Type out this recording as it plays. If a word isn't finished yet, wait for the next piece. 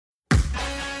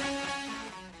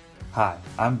Hi,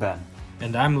 I'm Ben,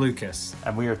 And I'm Lucas.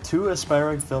 and we are two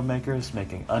aspiring filmmakers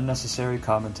making unnecessary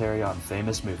commentary on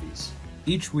famous movies.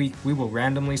 Each week, we will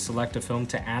randomly select a film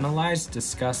to analyze,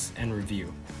 discuss, and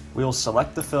review. We will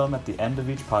select the film at the end of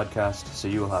each podcast, so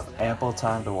you will have ample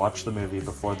time to watch the movie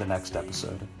before the next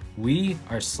episode. We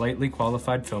are slightly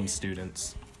qualified film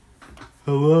students.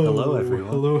 Hello,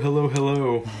 everyone.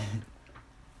 Hello.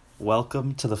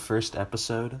 Welcome to the first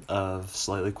episode of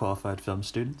Slightly Qualified Film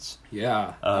Students.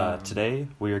 Yeah. Today,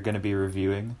 we are going to be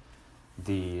reviewing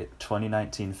the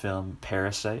 2019 film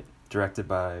Parasite, directed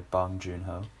by Bong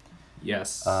Joon-ho.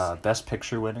 Yes. Best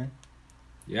Picture winner.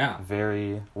 Yeah.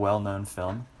 Very well-known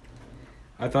film.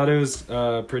 I thought it was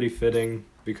pretty fitting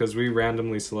because we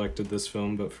randomly selected this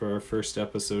film, but for our first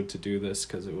episode to do this,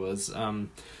 because it was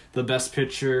the Best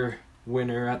Picture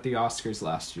winner at the Oscars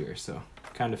last year, so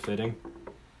kind of fitting.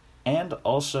 And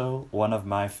also one of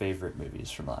my favorite movies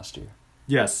from last year.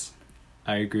 Yes,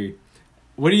 I agree.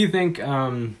 What do you think,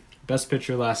 Best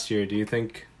Picture last year? Do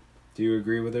you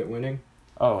agree with it winning?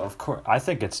 Oh, of course. I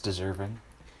think it's deserving.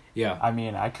 Yeah. I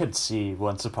mean, I could see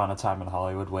Once Upon a Time in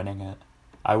Hollywood winning it.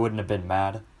 I wouldn't have been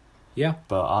mad. Yeah.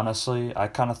 But honestly, I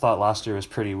kind of thought last year was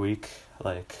pretty weak.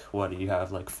 Like, what do you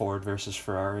have? Like, Ford versus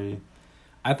Ferrari?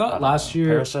 I thought last year...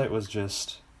 Parasite was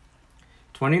just...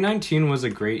 2019 was a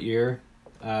great year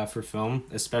for film,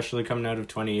 especially coming out of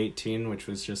 2018, which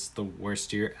was just the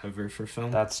worst year ever for film.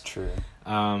 That's true.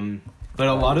 But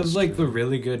a lot of, like, the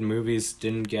really good movies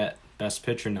didn't get Best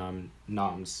Picture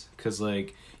noms. Because,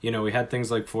 like, you know, we had things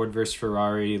like Ford vs.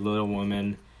 Ferrari, Little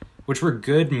Women, which were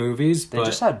good movies, They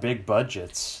just had big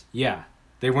budgets. Yeah.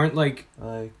 They weren't, like...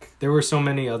 Like... There were so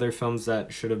many other films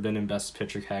that should have been in Best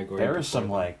Picture category. There were some,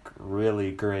 like,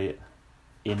 really great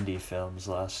indie films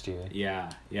last year.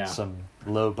 Yeah. Some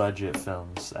low-budget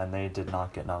films, and they did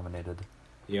not get nominated.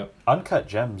 Yep. Uncut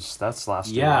Gems, that's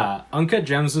last year. Yeah, Uncut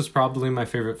Gems was probably my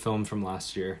favorite film from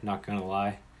last year, not gonna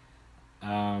lie.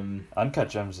 Uncut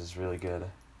Gems is really good.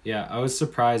 Yeah, I was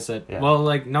surprised that... Yeah. Well,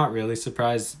 like, not really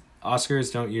surprised.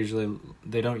 Oscars don't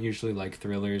usually like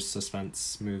thrillers,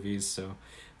 suspense movies, so...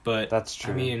 But, that's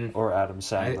true. I mean... Or Adam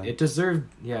Sandler. It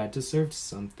deserved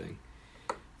something.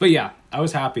 But yeah, I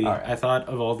was happy. Right. I thought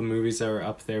of all the movies that were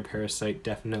up there, Parasite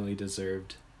definitely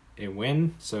deserved a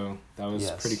win, so that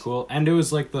was pretty cool. And it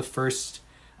was like the first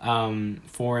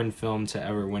foreign film to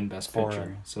ever win Best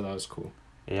Picture, so that was cool.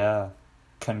 Yeah,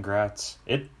 congrats.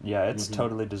 It's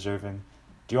totally deserving.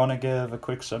 Do you want to give a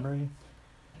quick summary?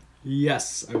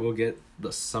 Yes, I will get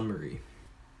the summary.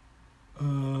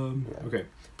 Okay,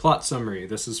 plot summary.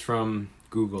 This is from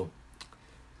Google.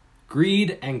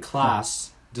 Greed and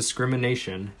class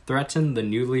discrimination threaten the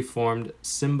newly formed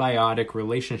symbiotic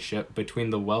relationship between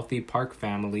the wealthy Park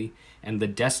family and the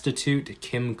destitute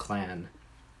Kim clan.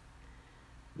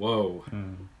 Whoa.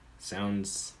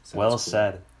 Sounds well cool.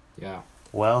 said. Yeah.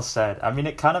 Well said. I mean,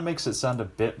 it kind of makes it sound a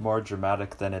bit more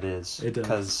dramatic than it is. It does.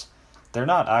 Because they're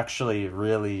not actually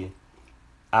really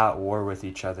at war with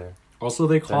each other. Also,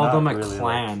 they call them a really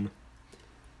clan.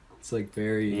 It's like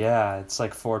very... Yeah, it's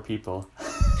like 4 people.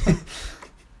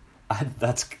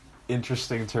 That's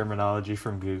interesting terminology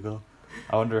from Google.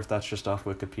 I wonder if that's just off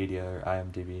Wikipedia or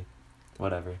IMDb.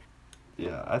 Whatever.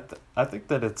 Yeah, I think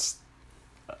that it's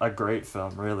a great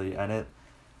film, really, and it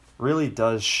really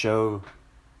does show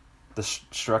the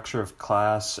structure of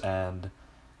class and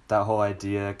that whole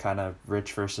idea, kind of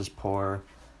rich versus poor,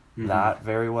 that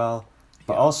very well.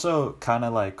 But also kind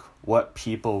of like what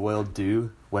people will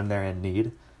do when they're in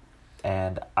need.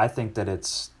 And I think that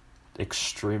it's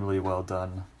extremely well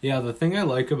done. Yeah, the thing I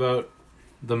like about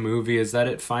the movie is that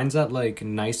it finds that like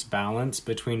nice balance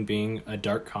between being a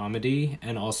dark comedy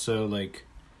and also like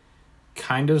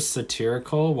kind of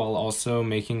satirical while also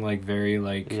making like very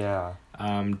like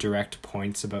direct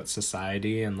points about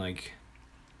society and like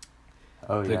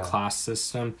the class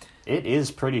system. It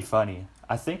is pretty funny.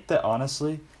 I think that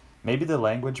honestly, maybe the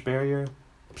language barrier,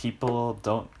 people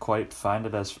don't quite find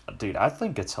it as... Dude, I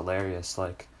think it's hilarious.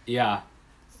 Like, yeah.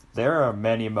 There are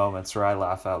many moments where I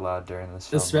laugh out loud during this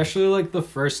film. Especially, like, the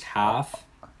first half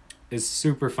is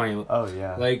super funny. Oh,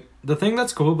 yeah. Like, the thing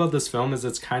that's cool about this film is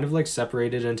it's kind of, like,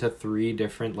 separated into 3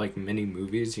 different, like, mini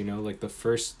movies, you know? Like, the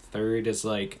first third is,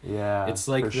 like... Yeah, it's,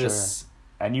 like, this...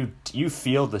 Sure. And you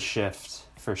feel the shift,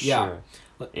 for sure.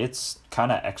 It's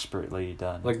kind of expertly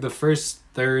done. Like, the first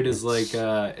third is, like,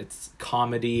 it's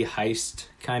comedy, heist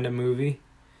kind of movie.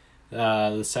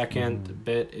 The second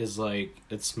bit is, like,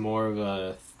 it's more of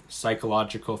a...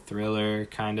 psychological thriller,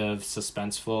 kind of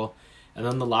suspenseful, and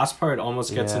then the last part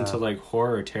almost gets into like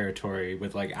horror territory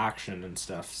with like action and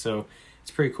stuff, so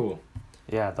it's pretty cool.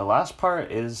 The last part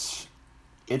it's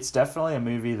definitely a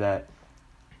movie that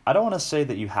I don't want to say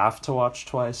that you have to watch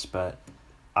twice, but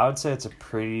I would say it's a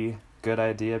pretty good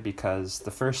idea because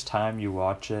the first time you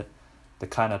watch it, the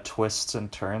kind of twists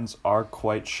and turns are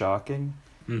quite shocking.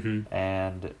 Mm-hmm.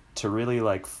 And to really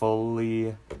like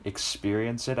fully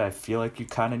experience it, I feel like you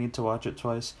kind of need to watch it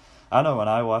twice. I don't know, when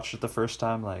I watched it the first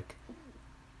time, like,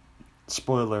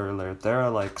 spoiler alert, there are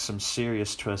like some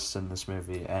serious twists in this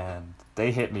movie and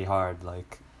they hit me hard.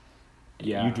 Like,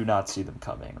 Yeah. you do not see them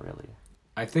coming, really.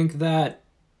 I think that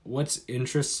what's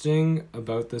interesting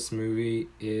about this movie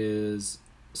is,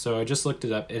 so I just looked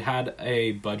it up. It had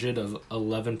a budget of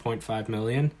 11.5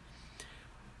 million,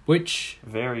 which,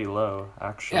 Very low,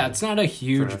 actually. yeah, it's not a for a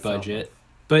huge film. budget,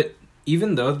 but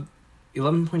even though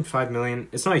 11.5 million,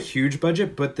 it's not a huge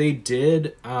budget, but they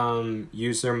did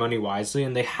use their money wisely,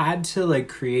 and they had to like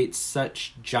create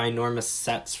such ginormous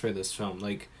sets for this film.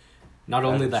 Like, not That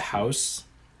only is the true.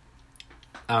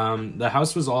 the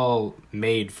house was all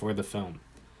made for the film.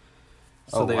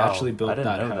 So Oh, they wow. actually I built didn't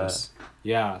that know that. house.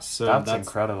 Yeah, so That's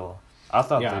incredible. I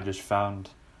thought Yeah. they just found...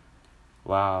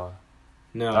 Wow.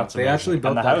 no, That's they amazing. actually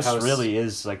built and the that house really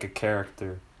is like a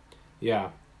character. Yeah.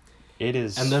 It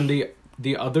is... And then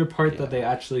the other part Yeah. that they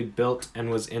actually built and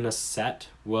was in a set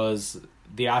was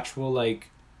the actual like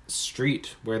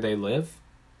street where they live,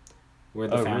 where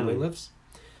the Oh, family really? lives.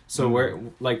 So Mm. where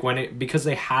like when it, because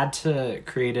they had to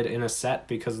create it in a set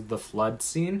because of the flood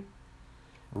scene,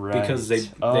 Right. because they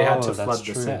had to that's flood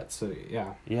the true. set. So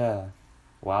yeah. Yeah.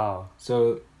 Wow.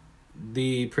 So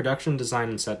the production design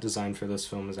and set design for this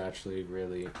film is actually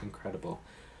really incredible.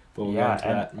 But we'll go Yeah, into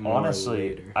that and more honestly,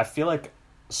 later. I feel like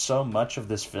so much of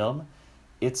this film,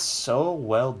 it's so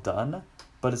well done,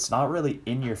 but it's not really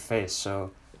in your face.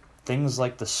 So things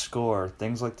like the score,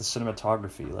 things like the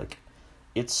cinematography, like,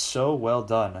 it's so well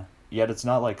done, yet it's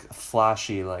not like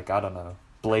flashy, like, I don't know,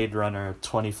 Blade Runner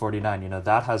 2049,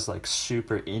 that has like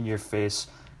super in your face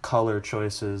color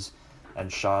choices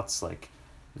and shots. Like,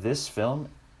 this film,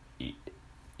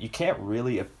 you can't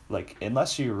really, like,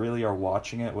 unless you really are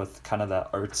watching it with kind of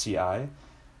that artsy eye,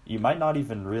 you might not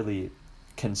even really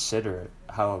consider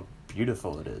how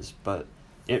beautiful it is, but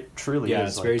it truly Yeah, is.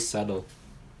 it's Like, very subtle.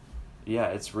 yeah,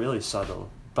 it's really subtle,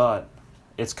 but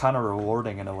it's kind of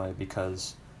rewarding in a way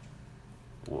because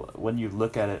when you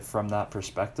look at it from that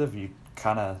perspective, you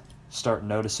kind of start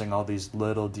noticing all these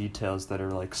little details that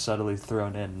are like subtly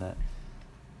thrown in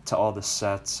to all the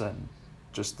sets and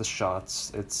just the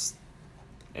shots.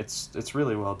 It's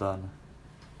really well done.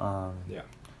 Yeah.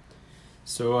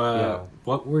 So, Yeah.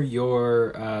 what were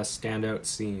your standout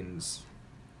scenes?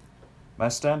 My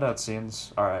standout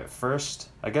scenes. All right, first,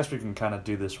 I guess we can kind of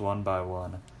do this one by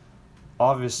one.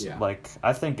 Obviously, Yeah. like,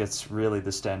 I think it's really the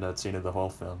standout scene of the whole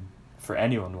film. For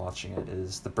anyone watching it,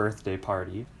 is the birthday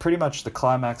party. Pretty much the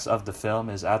climax of the film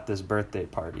is at this birthday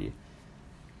party.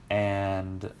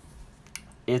 And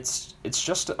it's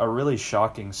just a really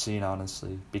shocking scene,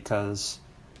 honestly, because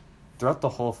throughout the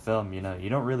whole film, you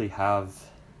don't really have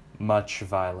much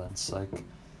violence. Like,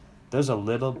 there's a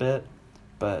little bit,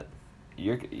 but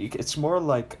it's more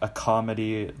like a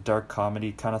comedy, dark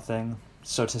comedy kind of thing.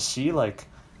 So to see, like,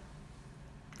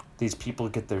 these people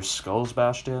get their skulls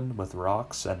bashed in with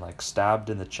rocks and, like, stabbed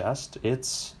in the chest,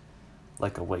 it's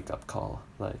like a wake-up call.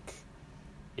 Like,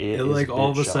 it is like all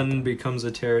of a bit sudden shocking. becomes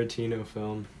a Tarantino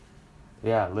film.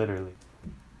 Yeah, literally.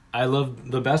 I love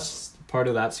the best part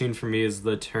of that scene for me is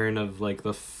the turn of like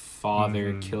the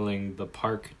father Mhm. killing the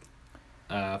Park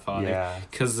father. Yeah.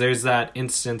 Because there's that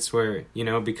instance where,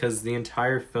 because the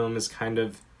entire film is kind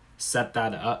of set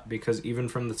that up, because even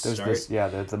from the There's start, this,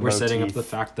 the we're setting up motif the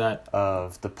fact that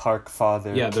of the Park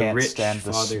father Yeah, the can't rich stand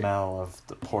the father. smell of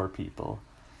the poor people.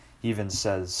 He even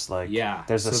says, like, Yeah,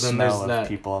 there's a so then smell there's of that-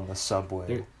 people on the subway.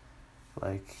 there-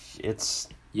 Like, it's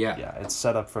yeah, it's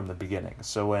set up from the beginning.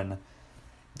 So when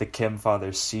the Kim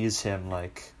father sees him,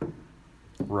 like,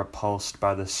 repulsed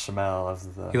by the smell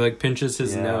of the... he like pinches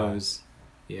his Yeah. nose.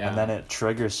 Yeah. And then it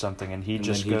triggers something, and he And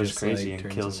just then he goes just, crazy like, and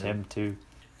turns kills him him too.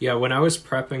 Yeah, when I was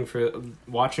prepping for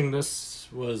watching this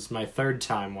was my third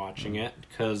time watching it,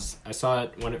 because I saw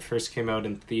it when it first came out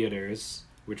in theaters,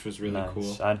 which was really Nice.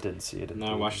 cool. I didn't see it in And then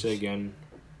I watched it theaters. again.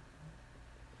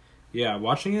 Yeah,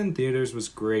 watching it in theaters was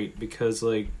great because,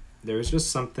 like, there was just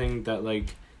something that,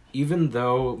 like, even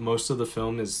though most of the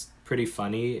film is pretty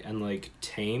funny and, like,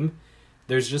 tame,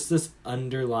 there's just this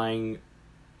underlying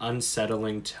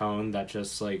unsettling tone that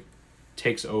just, like,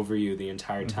 takes over you the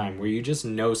entire time, Mhm. where you just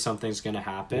know something's gonna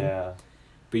happen, Yeah.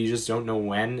 but you just don't know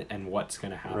when and what's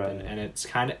gonna happen. Right. And it's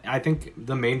kind of, I think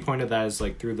the main point of that is,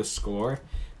 like, through the score,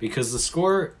 because the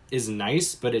score is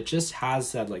nice, but it just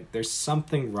has that, like, there's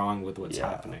something wrong with what's Yeah.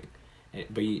 happening,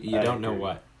 but you I don't know agree.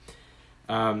 what.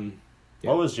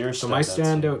 What was your so my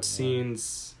standout scene?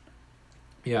 scenes?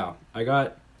 Yeah, I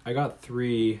got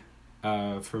three.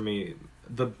 For me,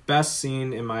 the best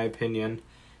scene in my opinion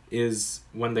is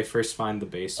when they first find the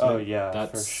basement. Oh yeah,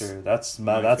 that's for sure. That's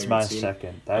my scene.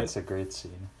 Second. That's a great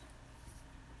scene.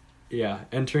 Yeah,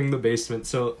 entering the basement.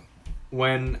 So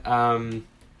when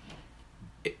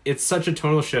it's such a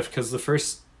tonal shift because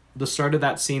the start of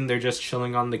that scene, they're just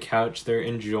chilling on the couch. They're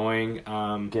enjoying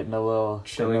getting a little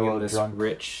chilling in this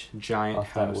rich giant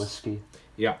off house. That whiskey.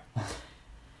 Yeah.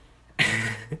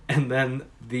 And then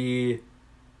the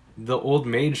old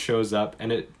maid shows up,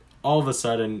 and it all of a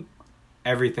sudden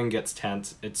everything gets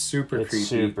tense. It's super creepy.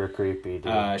 Super creepy,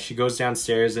 dude. She goes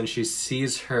downstairs and she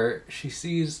sees her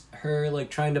like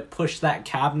trying to push that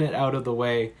cabinet out of the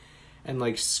way and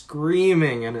like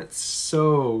screaming, and it's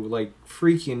so like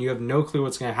freaky, and you have no clue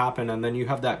what's going to happen. And then you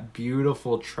have that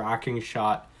beautiful tracking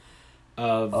shot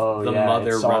of the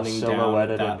mother running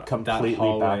down and completely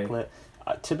backlit.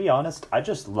 To be honest, I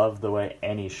just love the way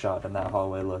any shot in that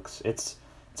hallway looks. It's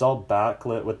all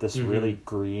backlit with this really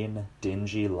green,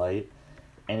 dingy light,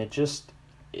 and it's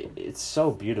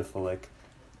so beautiful. Like,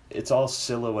 it's all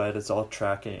silhouette, it's all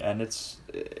tracking, and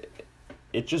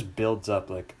it just builds up.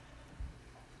 Like,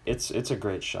 it's a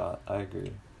great shot. I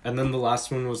agree. And then the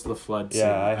last one was the flood scene.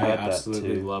 Yeah, I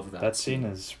absolutely love that. That scene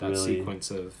is really, that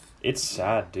sequence of. It's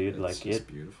sad, dude. It's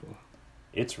beautiful.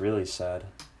 It's really sad.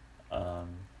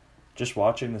 Just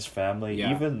watching this family,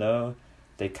 even though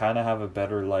they kind of have a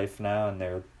better life now and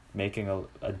they're making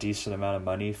a decent amount of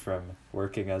money from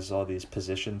working as all these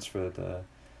positions for the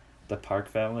Park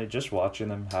family, just watching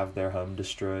them have their home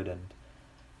destroyed and,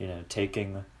 you know,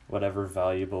 taking whatever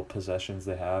valuable possessions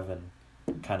they have and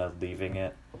kind of leaving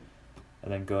it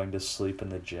and then going to sleep in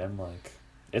the gym, like,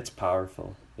 it's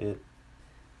powerful.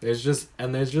 There's just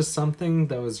something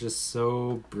that was just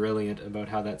so brilliant about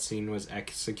how that scene was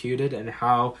executed and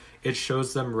how it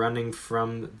shows them running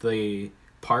from the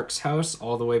Parks house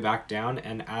all the way back down,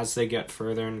 and as they get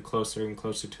further and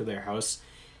closer to their house,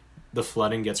 the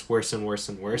flooding gets worse and worse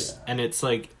and worse. Yeah. And it's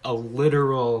like a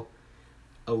literal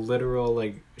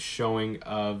like showing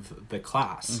of the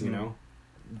class, you know?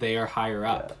 They are higher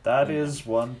up. Yeah, that is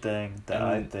one thing that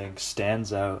I think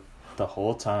stands out the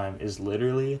whole time is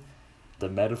literally the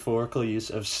metaphorical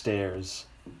use of stairs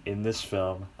in this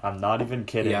film. I'm not even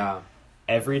kidding. Yeah.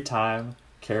 Every time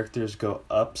characters go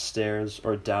upstairs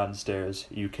or downstairs,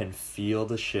 you can feel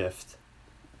the shift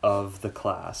of the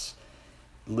class.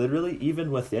 Literally,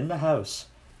 even within the house,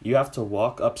 you have to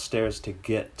walk upstairs to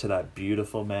get to that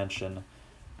beautiful mansion.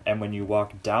 And when you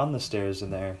walk down the stairs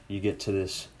in there, you get to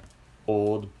this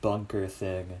old bunker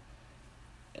thing.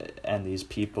 And these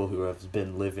people who have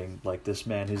been living, like this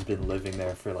man who's been living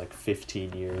there for like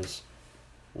 15 years,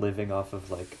 living off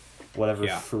of like whatever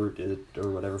fruit or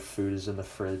whatever food is in the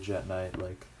fridge at night.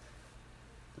 Like,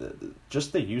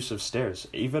 just the use of stairs,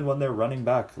 even when they're running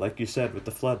back, like you said with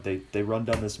the flood, they run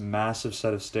down this massive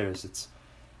set of stairs.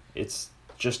 It's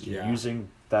just using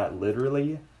that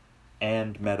literally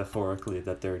and metaphorically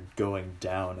that they're going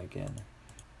down again.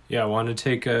 Yeah, want to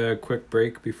take a quick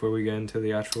break before we get into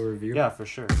the actual review? Yeah, for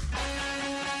sure.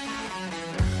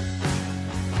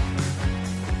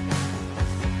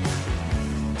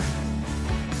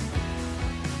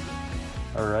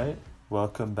 All right,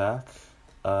 welcome back.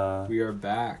 We are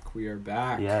back.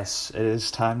 Yes, it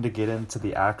is time to get into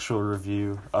the actual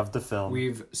review of the film.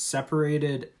 We've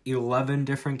separated 11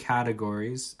 different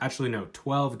categories. Actually, no,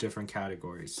 12 different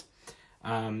categories.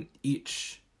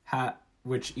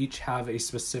 Which each have a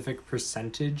specific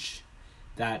percentage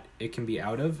that it can be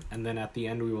out of, and then at the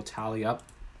end we will tally up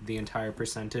the entire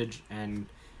percentage and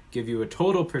give you a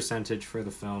total percentage for the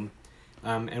film.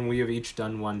 And we have each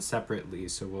done one separately,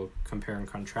 so we'll compare and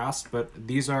contrast. But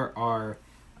these are our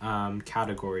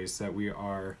categories that we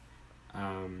are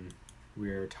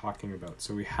talking about.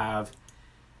 So we have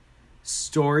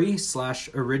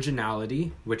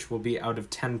story/originality, which will be out of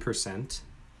 10%.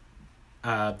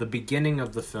 The beginning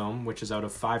of the film, which is out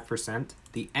of 5%,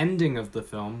 the ending of the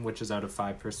film, which is out of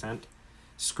 5%,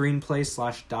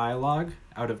 screenplay/dialogue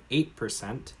out of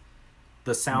 8%,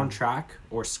 the soundtrack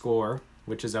or score,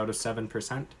 which is out of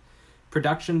 7%,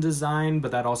 production design,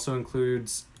 but that also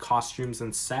includes costumes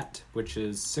and set, which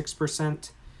is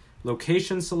 6%,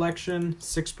 location selection,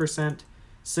 6%,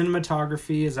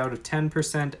 cinematography is out of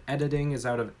 10%, editing is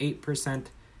out of 8%,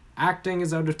 acting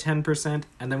is out of 10%,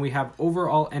 and then we have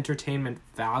overall entertainment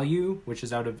value, which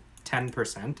is out of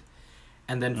 10%,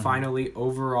 and then finally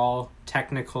overall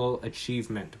technical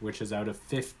achievement, which is out of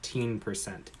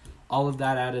 15%. All of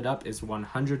that added up is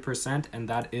 100%, and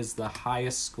that is the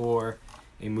highest score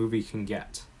a movie can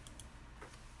get.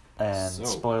 And So,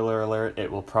 spoiler alert,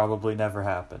 it will probably never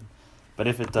happen. But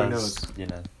if it does, knows? you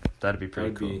know, that'd be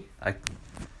pretty That'd cool.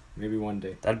 maybe one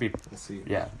day. That'd be, We'll see.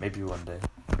 yeah, maybe one day.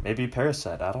 Maybe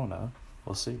Parasite, I don't know.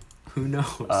 We'll see. Who knows?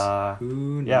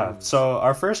 Who knows? Yeah, so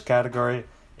our first category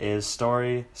is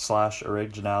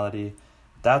story/originality.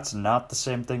 That's not the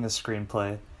same thing as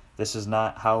screenplay. This is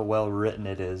not how well written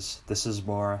it is. This is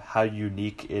more how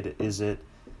unique it is.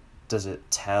 Does it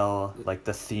tell, like,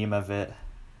 the theme of it,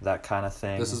 that kind of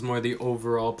thing. This is more the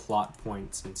overall plot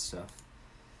points and stuff.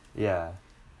 Yeah.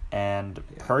 And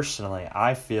personally,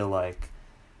 I feel like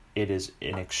it is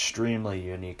an extremely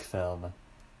unique film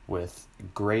with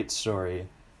great story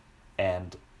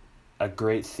and a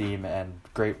great theme and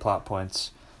great plot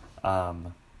points.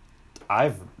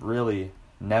 I've really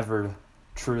never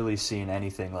truly seen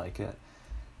anything like it.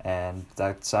 And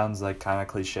that sounds like kind of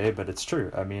cliche, but it's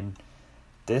true. I mean,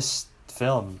 this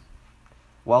film,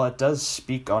 while it does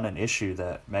speak on an issue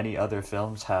that many other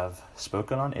films have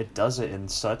spoken on, it does it in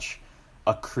such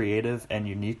a creative and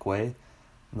unique way.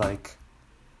 Like,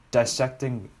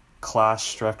 dissecting class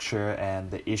structure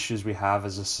and the issues we have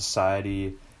as a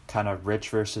society, kind of rich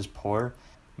versus poor.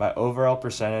 My overall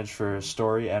percentage for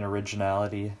story and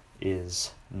originality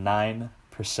is 9%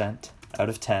 out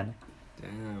of 10.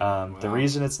 Damn, wow. The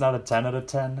reason it's not a 10 out of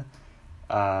 10,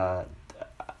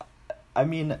 I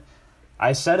mean,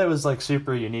 I said it was like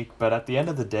super unique, but at the end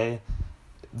of the day,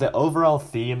 the overall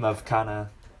theme of kind of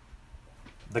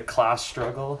the class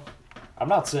struggle, I'm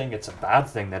not saying it's a bad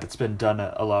thing that it's been done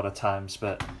a lot of times,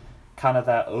 but kind of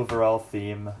that overall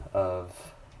theme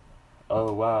of,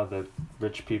 oh wow, the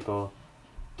rich people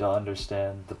don't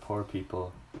understand the poor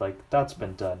people, like, that's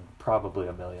been done probably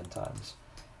a million times.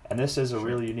 And this is a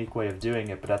really unique way of doing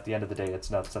it, but at the end of the day, it's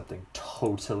not something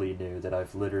totally new that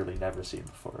I've literally never seen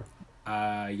before.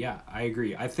 Yeah, I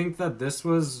agree. I think that this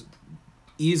was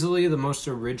easily the most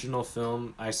original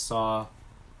film I saw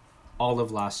all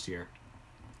of last year.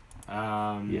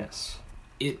 Yes.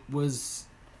 It was,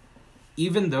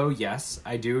 even though, yes,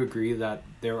 I do agree that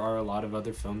there are a lot of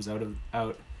other films out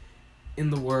in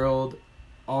the world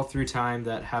all through time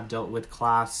that have dealt with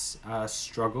class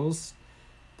struggles.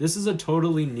 This is a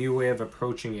totally new way of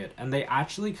approaching it, and they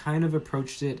actually kind of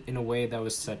approached it in a way that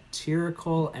was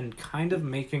satirical and kind of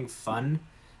making fun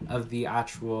of the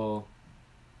actual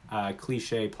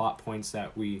cliche plot points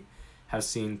that we have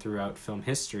seen throughout film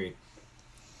history.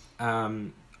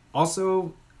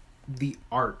 Also, the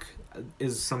arc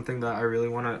is something that I really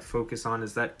want to focus on,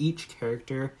 is that each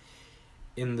character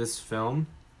in this film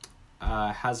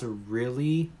has a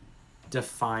really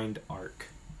defined arc.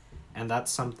 And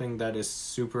that's something that is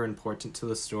super important to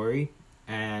the story,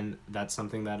 and that's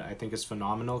something that I think is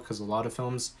phenomenal, because a lot of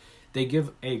films, they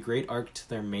give a great arc to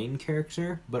their main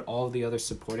character, but all the other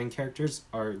supporting characters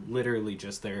are literally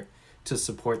just there to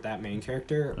support that main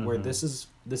character, where this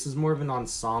is more of an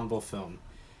ensemble film.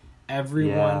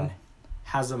 Everyone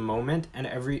has a moment, and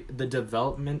the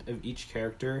development of each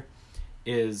character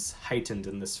is heightened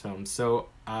in this film. So,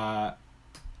 I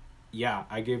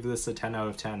gave this a 10 out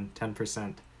of 10,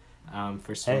 10%.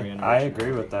 For story and I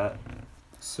agree with that.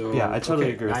 So yeah, I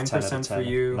totally agree with 9% 10 out of 10, for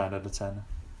you, 9 out of 10.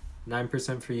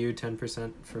 9% for you,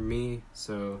 10% for me.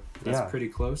 So that's pretty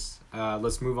close.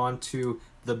 Let's move on to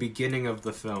the beginning of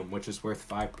the film, which is worth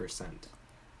 5%.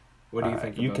 What do you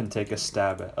think? You can take a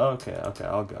stab at. Okay,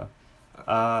 I'll go.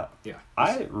 Yeah.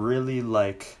 I really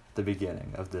like the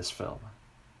beginning of this film.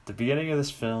 The beginning of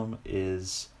this film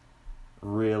is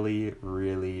really,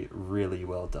 really, really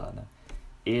well done.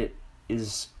 It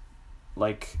is,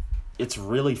 like, it's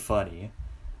really funny.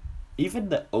 Even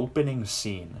the opening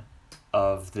scene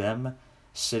of them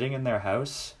sitting in their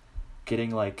house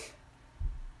getting, like,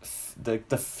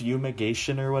 the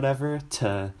fumigation or whatever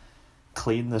to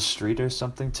clean the street or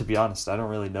something. To be honest, I don't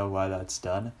really know why that's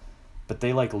done, but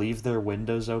they, like, leave their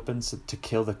windows open to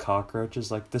kill the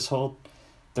cockroaches. Like,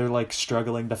 they're, like,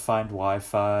 struggling to find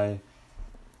Wi-Fi.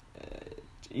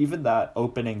 Even that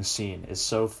opening scene is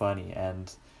so funny,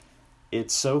 and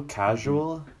it's so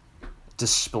casual,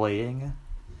 displaying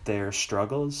their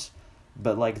struggles,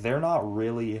 but, like, they're not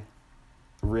really,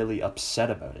 really upset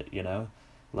about it, you know?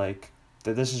 Like,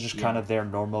 this is just kind of their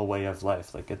normal way of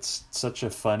life. Like, it's such a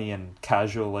funny and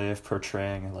casual way of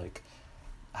portraying, like,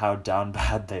 how down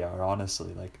bad they are,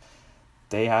 honestly. Like,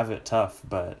 they have it tough,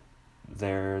 but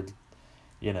they're,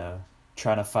 you know,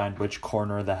 trying to find which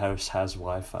corner of the house has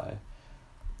Wi-Fi.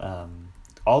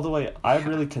 All the way, I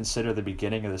really consider the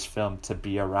beginning of this film to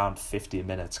be around 50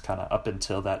 minutes, kind of up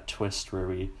until that twist where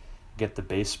we get the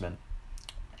basement.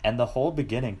 And the whole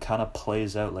beginning kind of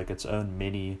plays out like its own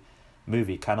mini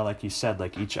movie, kind of like you said,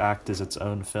 like each act is its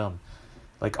own film.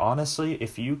 Like, honestly,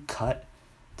 if you cut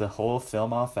the whole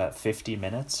film off at 50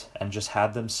 minutes and just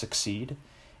had them succeed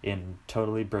in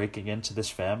totally breaking into this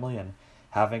family and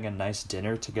having a nice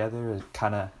dinner together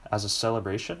kind of as a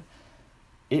celebration,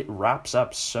 it wraps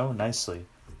up so nicely.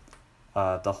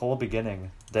 The whole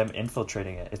beginning, them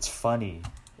infiltrating it, it's funny,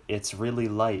 it's really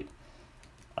light.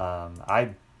 I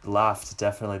laughed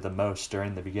definitely the most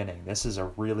during the beginning. This is a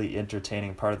really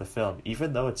entertaining part of the film.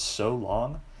 Even though it's so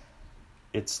long,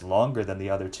 it's longer than the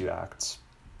other two acts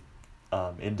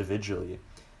individually.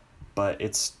 But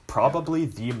it's probably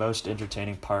the most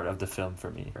entertaining part of the film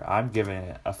for me. I'm giving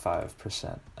it a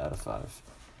 5% out of 5.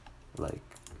 Like,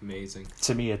 amazing.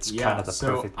 To me, it's kind of the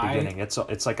perfect beginning. It's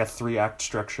like a 3-act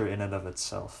structure in and of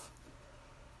itself.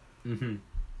 Mm-hmm.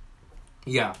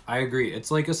 Yeah, I agree.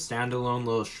 It's like a standalone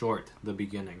little short, the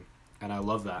beginning, and I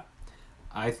love that.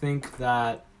 I think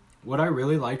that what I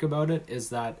really like about it is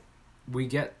that we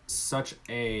get such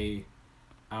a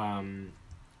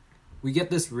we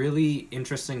get this really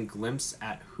interesting glimpse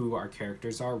at who our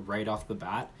characters are right off the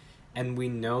bat, and we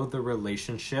know the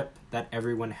relationship that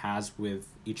everyone has with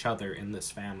each other in this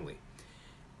family.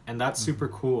 And that's super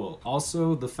cool.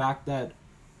 Also, the fact that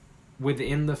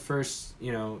within the first,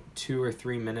 2 or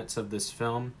 3 minutes of this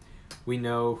film, we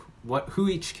know who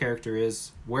each character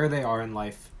is, where they are in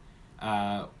life,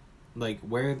 like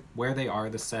where they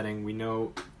are, the setting. We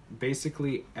know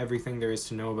basically everything there is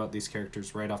to know about these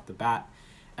characters right off the bat.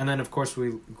 And then, of course,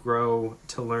 we grow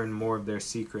to learn more of their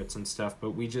secrets and stuff,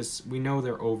 but we know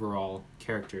their overall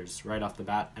characters right off the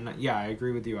bat. And yeah, I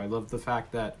agree with you. I love the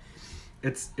fact that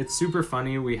it's super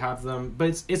funny. We have them,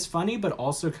 but it's funny, but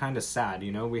also kind of sad,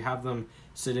 We have them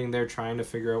sitting there trying to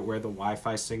figure out where the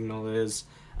Wi-Fi signal is.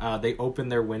 They open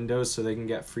their windows so they can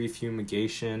get free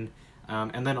fumigation.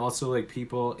 And then also, like,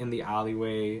 people in the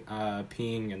alleyway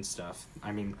peeing and stuff.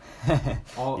 I mean,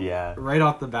 right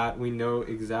off the bat, we know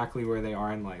exactly where they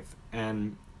are in life.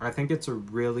 And I think it's a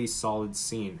really solid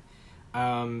scene.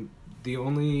 The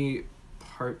only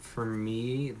part for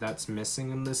me that's missing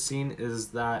in this scene is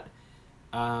that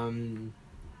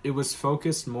it was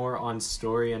focused more on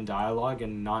story and dialogue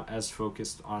and not as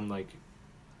focused on, like,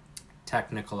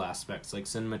 technical aspects, like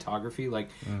cinematography. Like,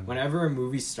 whenever a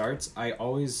movie starts, I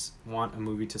always want a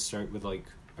movie to start with, like,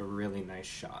 a really nice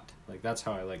shot. Like, that's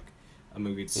how I like a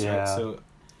movie to start. Yeah. So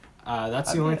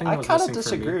that's the only thing that was missing for me. I kind of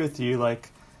disagree with you.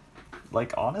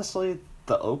 Like honestly,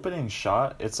 the opening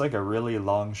shot, it's like a really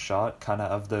long shot kind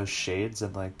of those shades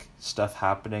and, like, stuff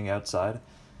happening outside,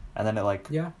 and then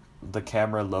it the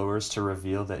camera lowers to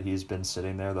reveal that he's been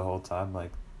sitting there the whole time,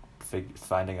 like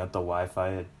finding out the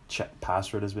Wi-Fi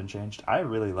password has been changed. I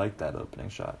really like that opening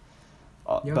shot.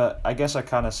 But I guess I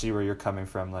kind of see where you're coming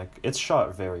from. Like, it's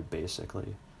shot very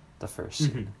basically, the first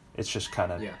scene. It's just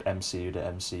kind of MCU to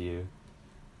MCU.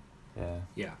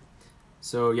 Yeah.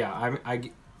 So yeah,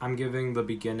 I'm giving the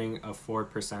beginning a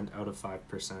 4% out of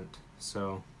 5%.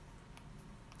 So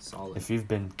solid. If you've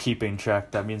been keeping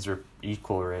track, that means we're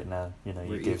equal right now.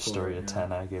 You gave story a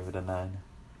 10, I gave it a 9.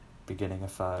 Beginning a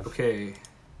 5. Okay,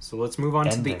 so let's move on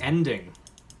to the ending.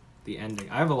 The ending.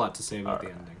 I have a lot to say about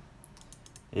the ending.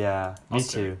 Yeah, me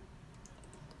too.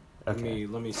 Okay.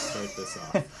 Let me start this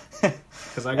off.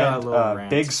 Because I got a little rant.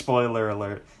 Big spoiler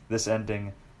alert. This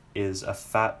ending is a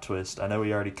fat twist. I know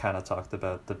we already kind of talked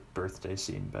about the birthday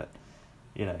scene, but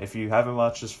if you haven't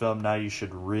watched this film now, you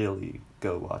should really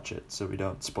go watch it so we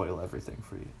don't spoil everything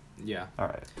for you. Yeah. All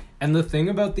right. And the thing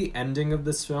about the ending of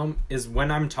this film is,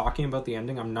 when I'm talking about the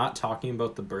ending, I'm not talking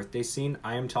about the birthday scene.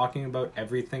 I am talking about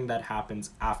everything that happens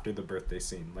after the birthday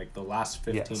scene, like the last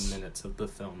 15 minutes of the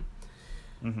film.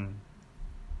 Mm-hmm.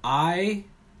 I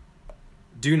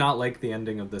do not like the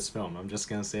ending of this film. I'm just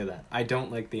going to say that. I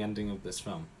don't like the ending of this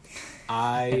film.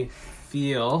 I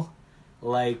feel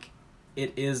like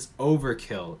it is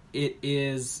overkill.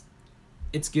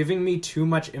 It's giving me too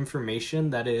much information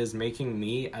that it is making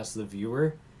me, as the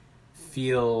viewer,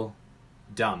 feel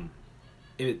dumb.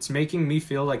 It's making me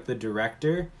feel like the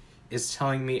director is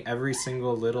telling me every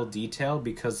single little detail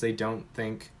because they don't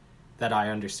think that I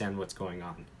understand what's going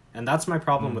on. And that's my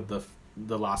problem with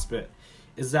the last bit,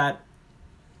 is that,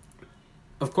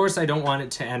 of course, I don't want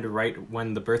it to end right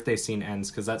when the birthday scene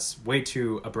ends, because that's way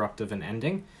too abrupt of an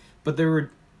ending. But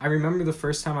I remember the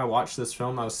first time I watched this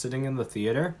film, I was sitting in the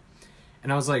theater,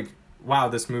 and I was like, wow,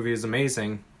 this movie is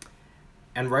amazing.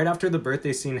 And right after the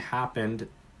birthday scene happened,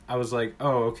 I was like,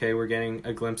 oh, okay, we're getting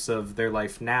a glimpse of their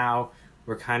life now.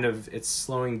 It's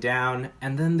slowing down.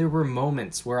 And then there were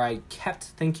moments where I kept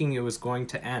thinking it was going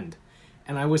to end.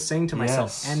 And I was saying to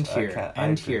myself, end here,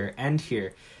 end here, end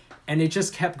here. And it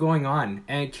just kept going on.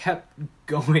 And it kept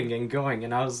going and going.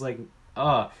 And I was like,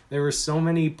 there were so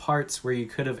many parts where you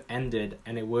could have ended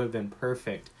and it would have been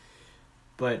perfect.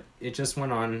 but it just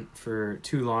went on for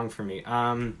too long for me.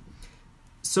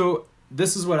 So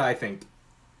this is what I think.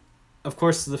 Of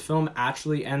course, the film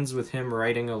actually ends with him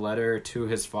writing a letter to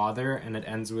his father, and it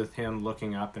ends with him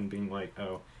looking up and being like,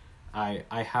 "Oh, I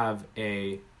have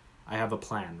a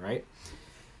plan," right?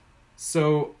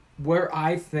 So where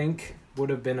I think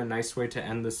would have been a nice way to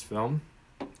end this film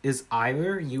is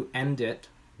either you end it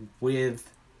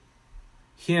with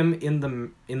him in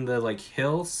the like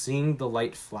hill seeing the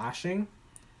light flashing,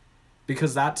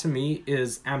 because that to me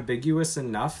is ambiguous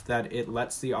enough that it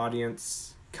lets the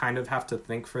audience kind of have to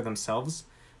think for themselves,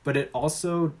 but it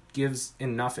also gives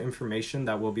enough information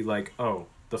that will be like, oh,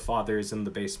 the father is in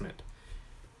the basement.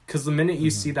 Because the minute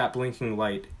you see that blinking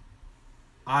light,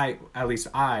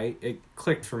 it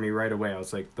clicked for me right away. I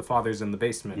was like, the father's in the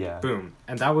basement. Yeah. Boom.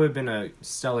 And that would have been a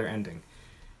stellar ending.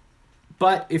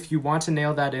 But if you want to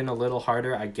nail that in a little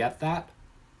harder, I get that.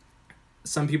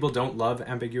 Some people don't love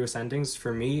ambiguous endings.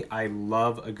 For me, I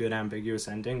love a good ambiguous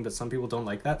ending, but some people don't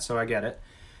like that, so I get it.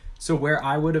 So where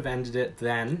I would have ended it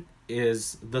then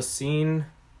is the scene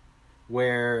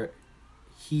where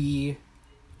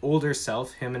older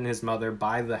self, him and his mother,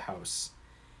 buy the house.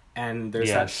 And there's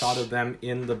that shot of them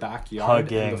in the backyard.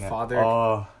 Hugging. And the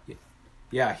father...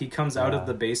 Yeah, he comes out of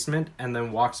the basement and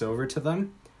then walks over to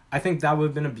them. I think that would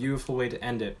have been a beautiful way to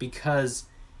end it, because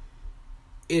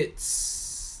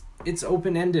it's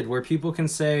open-ended, where people can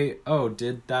say, oh,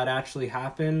 did that actually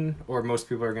happen? Or most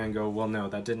people are going to go, well, no,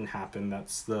 that didn't happen.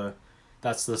 That's the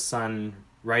son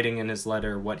writing in his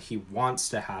letter what he wants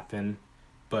to happen,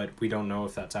 but we don't know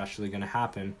if that's actually going to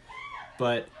happen.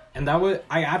 I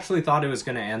actually thought it was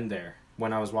going to end there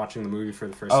when I was watching the movie for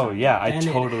the first time. Oh, yeah, I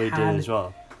totally did as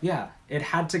well. Yeah, it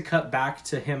had to cut back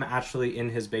to him actually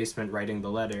in his basement writing the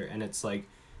letter, and it's like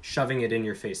shoving it in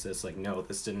your face. It's like, no,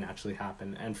 this didn't actually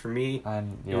happen. And for me,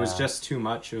 it was just too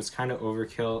much. It was kind of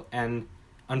overkill. And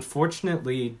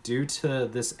unfortunately, due to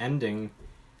this ending,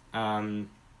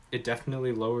 it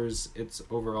definitely lowers its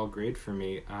overall grade for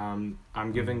me.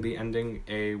 I'm giving the ending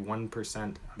a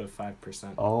 1% out of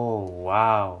 5%. Oh,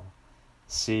 wow.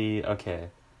 See, okay.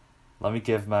 Let me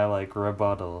give my,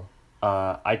 rebuttal.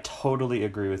 I totally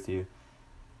agree with you.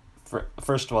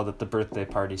 First of all, that the birthday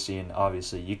party scene,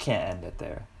 obviously, you can't end it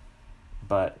there.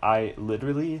 But I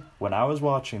literally, when I was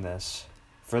watching this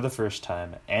for the first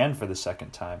time and for the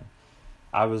second time,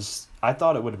 I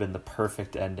thought it would have been the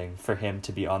perfect ending for him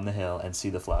to be on the hill and see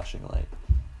the flashing light.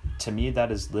 To me,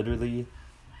 that is literally...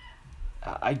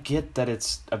 I get that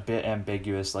it's a bit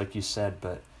ambiguous, like you said,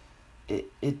 but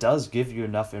it does give you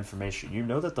enough information. You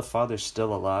know that the father's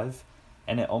still alive,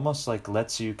 and it almost,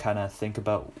 lets you kind of think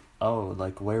about,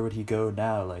 where would he go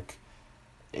now?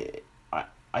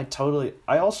 I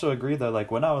also agree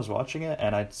that, when I was watching it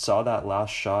and I saw that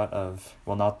last shot of...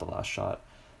 Well, not the last shot.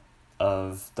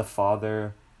 Of the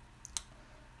father,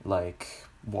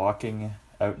 walking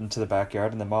out into the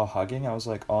backyard and them all hugging, I was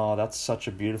like, oh, that's such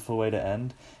a beautiful way to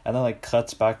end. And then,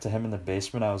 cuts back to him in the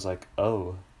basement. I was like,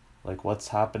 oh, what's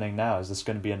happening now? Is this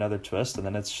going to be another twist? And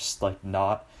then it's just,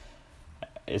 not...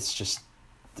 It's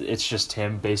just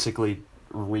him basically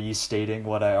restating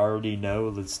what I already know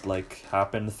that's,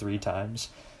 happened 3 times.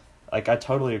 I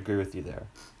totally agree with you there.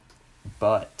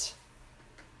 But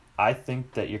I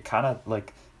think that you're kind of,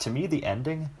 to me, the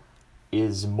ending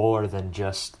is more than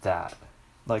just that.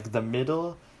 The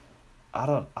middle,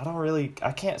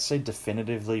 I can't say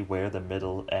definitively where the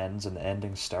middle ends and the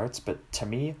ending starts, but to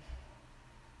me,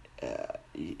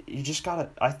 you just gotta,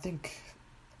 I think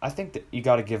that you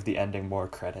gotta give the ending more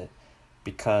credit,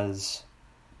 because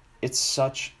it's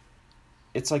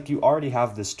you already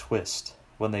have this twist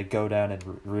when they go down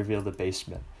and reveal the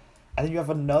basement, and then you have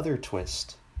another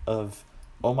twist of,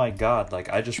 oh my god,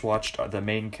 I just watched the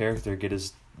main character get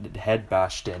his head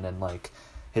bashed in and,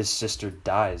 his sister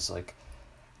dies.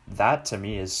 That to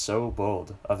me is so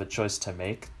bold of a choice to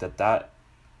make that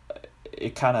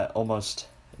it kind of almost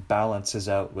balances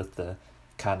out with the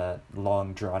kind of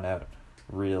long drawn out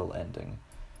real ending.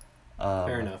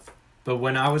 Fair enough. But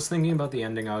when I was thinking about the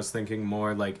ending, I was thinking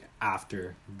more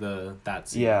after that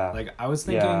scene. Yeah. I was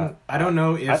thinking, I don't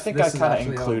know if I think this I kind of is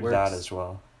include that as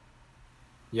well.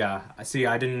 Yeah, see,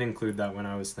 I didn't include that when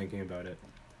I was thinking about it.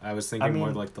 I was thinking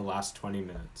more the last 20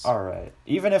 minutes. Alright.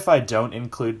 Even if I don't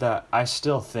include that, I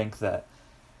still think that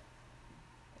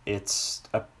it's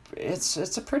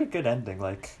a pretty good ending.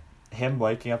 Him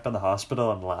waking up in the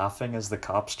hospital and laughing as the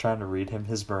cops trying to read him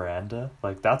his Miranda.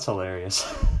 That's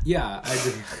hilarious. Yeah, I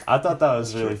did. I thought that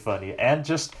was really funny. And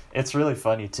it's really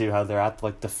funny, too, how they're at,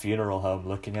 the funeral home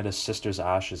looking at his sister's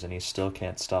ashes and he still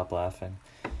can't stop laughing.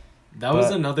 That was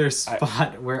another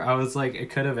spot where I was like, it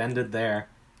could have ended there.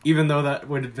 Even though that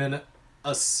would have been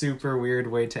a super weird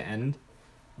way to end.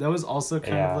 That was also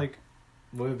kind Yeah. of like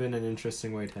would have been an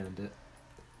interesting way to end it.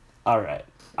 All right,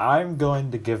 I'm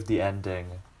going to give the ending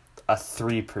a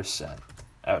 3%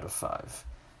 out of 5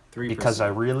 3%. because I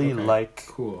really like.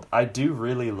 Cool. I do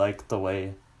really like the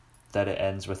way that it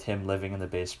ends with him living in the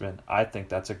basement. I think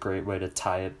that's a great way to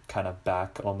tie it kind of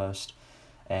back almost,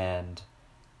 and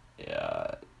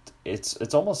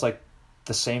it's almost like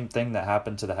the same thing that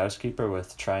happened to the housekeeper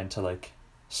with trying to like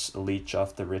leech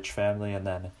off the rich family, and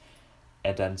then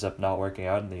it ends up not working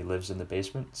out and he lives in the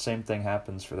basement. Same thing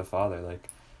happens for the father, like,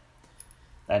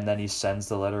 and then he sends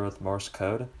the letter with Morse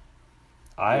code.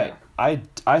 I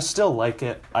still like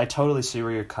it. I totally see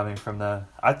where you're coming from though.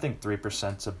 I think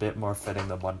 3%'s a bit more fitting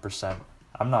than 1%.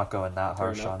 I'm not going that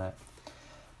harsh on it.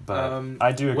 But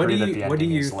I do agree that the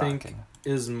ending is lacking. What do you think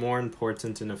is more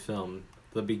important in a film,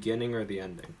 the beginning or the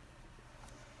ending?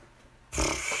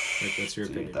 Like, what's your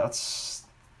opinion?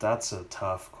 That's a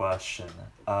tough question.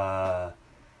 I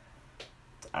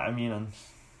mean,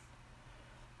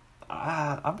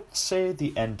 I'm gonna say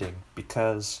the ending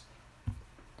because,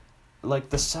 like,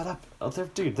 the setup.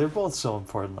 They're both so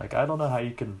important. Like, I don't know how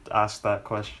you can ask that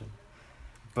question.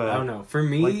 But I don't know. For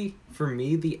me,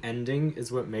 the ending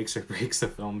is what makes or breaks a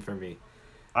film for me.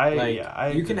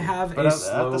 You can have a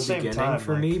slow beginning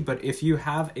for me, but if you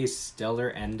have a stellar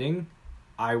ending,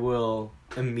 I will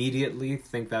immediately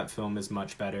think that film is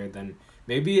much better than...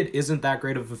 Maybe it isn't that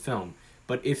great of a film,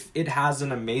 but if it has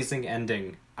an amazing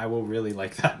ending, I will really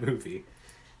like that movie.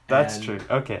 That's true.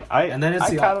 Okay, I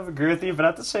kind of agree with you, but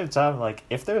at the same time, like,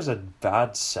 if there's a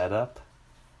bad setup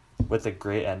with a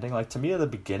great ending, like, to me at the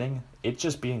beginning, it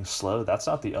just being slow, that's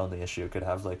not the only issue it could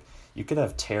have. Like, you could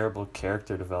have terrible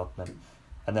character development,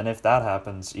 and then if that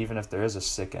happens, even if there is a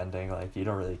sick ending, like, you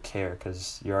don't really care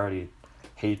because you already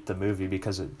hate the movie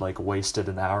because it, like, wasted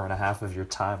an hour and a half of your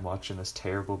time watching this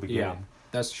terrible beginning. Yeah,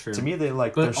 that's true. To me,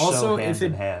 they're so hand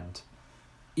in hand.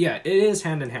 Yeah, it is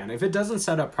hand in hand. If it doesn't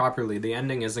set up properly, the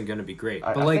ending isn't going to be great.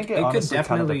 But I think it honestly could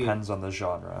definitely kind of depends on the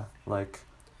genre. Like,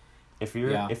 if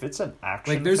it's an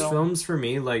action, like, there's films for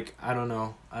me, like, I don't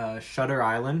know, Shutter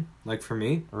Island. Like, for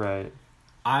me, right?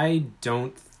 I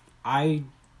think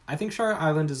Shutter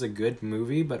Island is a good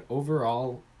movie, but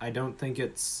overall, I don't think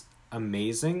it's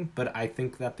amazing. But I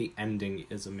think that the ending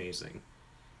is amazing,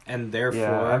 and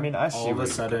therefore, I mean, I see all of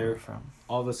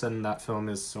a sudden, that film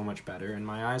is so much better in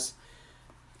my eyes.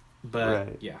 But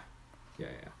right. yeah.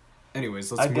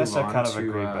 Anyways, let's move on. I guess I kind of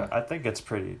agree, but I think it's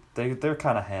pretty. They're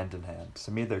kind of hand in hand.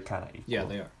 To me, they're kind of equal. Yeah,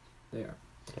 they are. Yeah.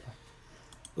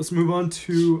 Let's move on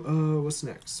to what's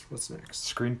next?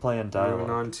 Screenplay and dialogue.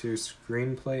 Moving on to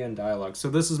screenplay and dialogue.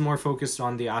 So this is more focused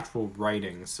on the actual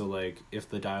writing. So, like, if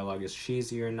the dialogue is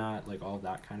cheesy or not, like, all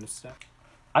that kind of stuff.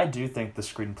 I do think the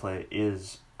screenplay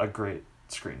is a great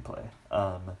screenplay.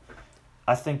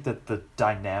 I think that the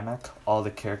dynamic all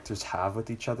the characters have with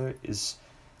each other it's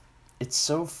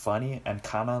so funny and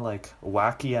kind of, like,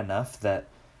 wacky enough that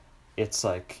it's,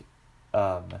 like,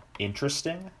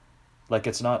 interesting. Like,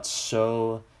 it's not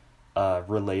so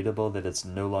relatable that it's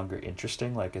no longer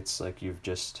interesting. Like, it's like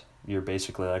you're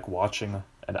basically, like, watching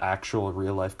an actual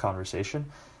real life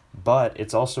conversation, but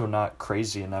it's also not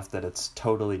crazy enough that it's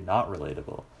totally not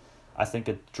relatable. I think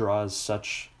it draws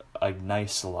such a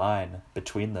nice line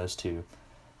between those two,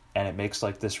 and it makes,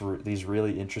 like, these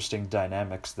really interesting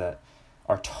dynamics that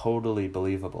are totally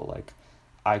believable. Like,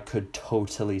 I could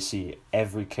totally see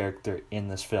every character in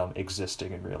this film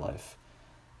existing in real life.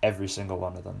 Every single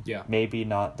one of them. Yeah. Maybe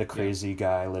not the crazy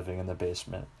guy living in the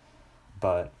basement,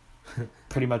 but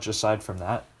pretty much aside from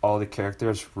that, all the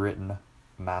characters written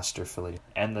masterfully.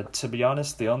 And to be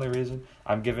honest, the only reason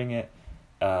I'm giving it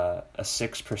a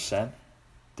 6%,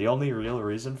 the only real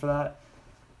reason for that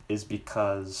is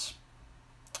because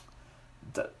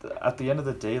at the end of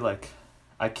the day, like,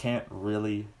 I can't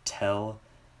really tell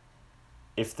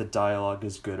if the dialogue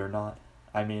is good or not.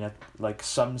 I mean, like,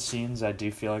 some scenes I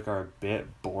do feel like are a bit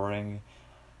boring,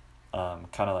 kind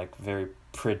of, like, very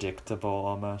predictable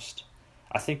almost.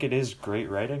 I think it is great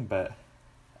writing, but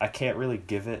I can't really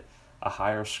give it a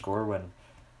higher score when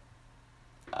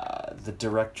the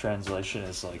direct translation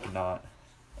is, like, not...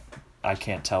 I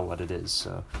can't tell what it is,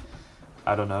 so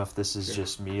I don't know if this is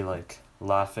just me, like,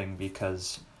 laughing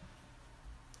because...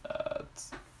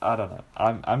 I don't know.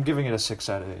 I'm giving it a 6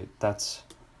 out of 8.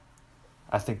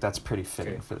 I think that's pretty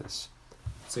fitting for this.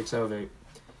 6 out of 8.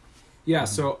 Yeah,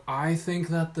 so I think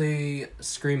that the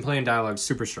screenplay and dialogue is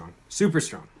super strong. Super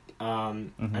strong.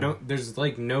 There's,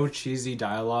 like, no cheesy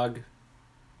dialogue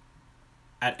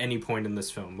at any point in this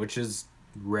film, which is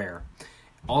rare.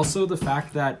 Also, the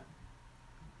fact that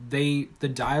the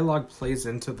dialogue plays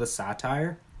into the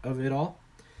satire of it all.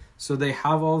 So they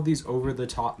have all these over the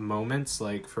top moments,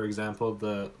 like for example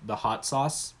the hot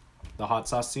sauce,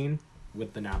 scene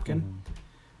with the napkin. Mm-hmm.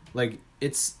 Like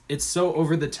it's so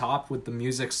over the top with the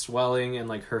music swelling and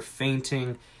like her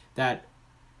fainting, that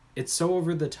it's so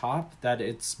over the top that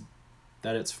it's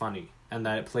funny and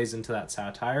that it plays into that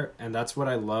satire, and that's what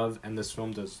I love, and this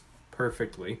film does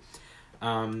perfectly.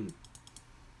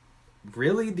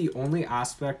 Really the only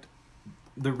aspect,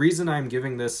 the reason I'm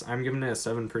giving it a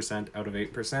 7% out of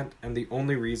 8%, and the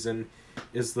only reason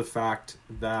is the fact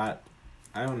that,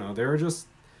 I don't know, there's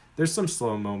some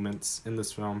slow moments in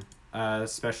this film,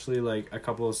 especially like a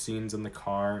couple of scenes in the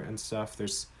car and stuff.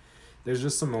 There's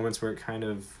just some moments where it kind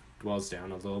of dwells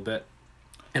down a little bit.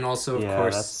 And also, of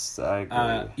course, I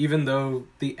agree. even though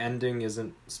the ending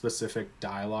isn't specific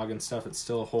dialogue and stuff, it's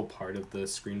still a whole part of the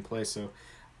screenplay. So,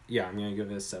 yeah, I'm going to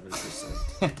give it a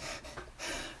 7%.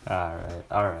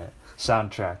 All right.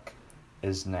 Soundtrack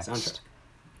is next.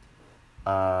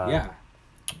 Yeah.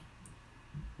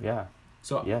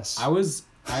 So, yes. I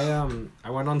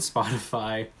went on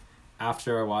Spotify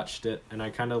after I watched it, and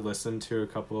I kind of listened to a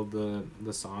couple of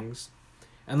the songs.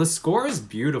 And the score is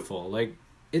beautiful. Like,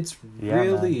 it's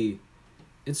really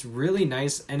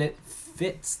nice, and it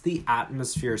fits the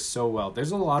atmosphere so well.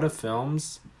 There's a lot of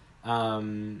films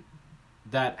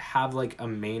that have like a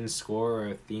main score or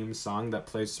a theme song that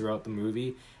plays throughout the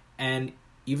movie, and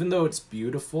even though it's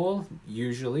beautiful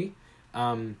usually,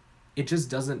 it just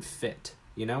doesn't fit,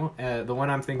 you know. The one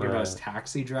I'm thinking about is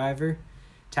Taxi Driver.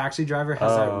 Taxi Driver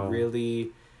has that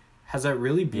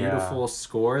really beautiful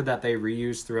score that they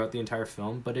reuse throughout the entire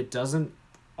film, but it doesn't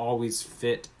always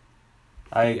fit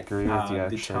I agree with you,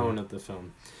 the tone of the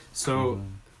film. So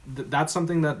that's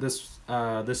something that this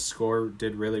score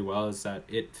did really well, is that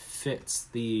it fits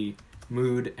the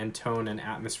mood and tone and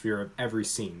atmosphere of every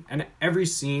scene. And every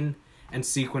scene and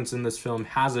sequence in this film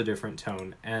has a different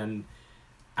tone. And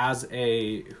as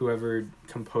whoever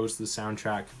composed the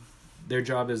soundtrack, their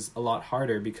job is a lot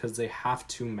harder because they have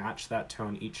to match that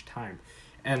tone each time.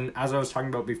 And as I was talking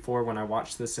about before, when I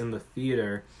watched this in the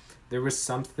theater, there was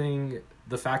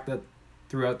the fact that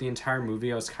throughout the entire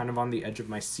movie I was kind of on the edge of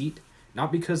my seat,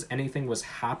 not because anything was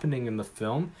happening in the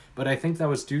film, but I think that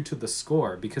was due to the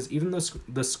score, because even though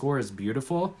the score is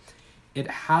beautiful, it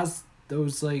has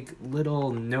those like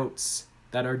little notes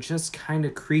that are just kind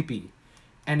of creepy,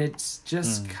 and it's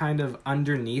just kind of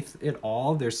underneath it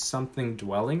all there's something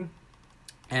dwelling,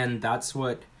 and that's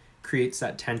what creates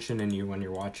that tension in you when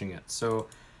you're watching it. So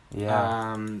there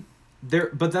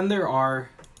are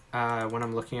when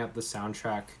I'm looking at the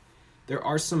soundtrack, there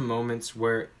are some moments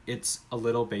where it's a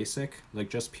little basic, like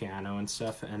just piano and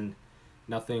stuff, and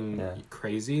nothing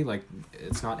crazy. Like,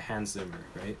 it's not Hans Zimmer,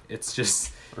 right? It's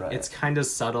just, it's kind of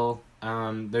subtle.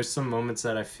 There's some moments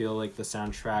that I feel like the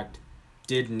soundtrack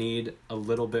did need a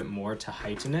little bit more to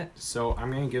heighten it. So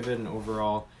I'm going to give it an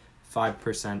overall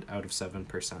 5% out of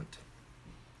 7%.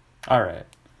 All right.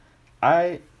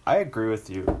 I agree with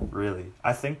you, really.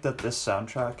 I think that this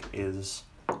soundtrack is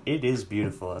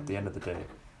beautiful at the end of the day.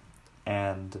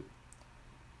 And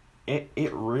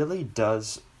it really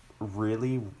does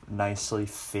really nicely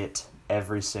fit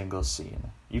every single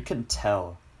scene. You can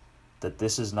tell that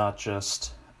this is not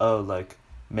just,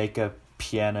 make a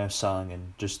piano song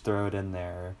and just throw it in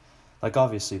there. Like,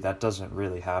 obviously that doesn't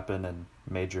really happen in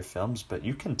major films, but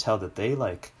you can tell that they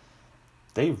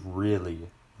really,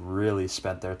 really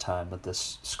spent their time with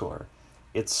this score.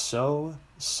 It's so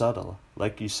subtle,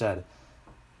 like you said.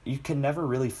 You can never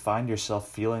really find yourself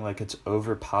feeling like it's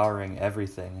overpowering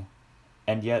everything.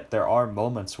 And yet there are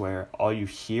moments where all you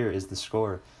hear is the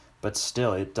score, but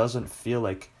still it doesn't feel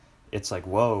like it's like,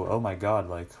 whoa, oh my god,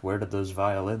 like where did those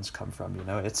violins come from, you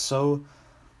know? It's so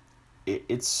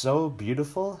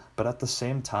beautiful, but at the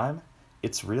same time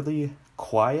it's really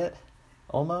quiet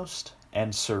almost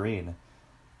and serene.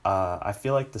 I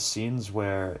feel like the scenes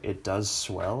where it does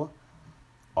swell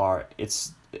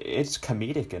it's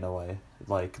comedic in a way.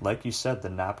 Like you said, the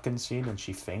napkin scene and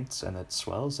she faints and it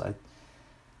swells.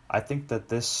 I think that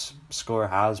this score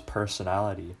has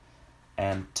personality,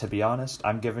 and to be honest,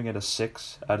 I'm giving it a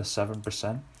 6 out of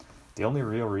 7%. The only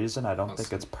real reason I don't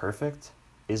think it's perfect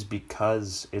is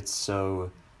because it's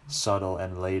so subtle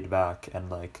and laid back and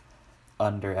like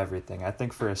under everything. I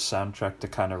think for a soundtrack to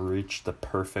kind of reach the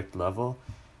perfect level,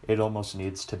 it almost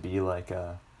needs to be like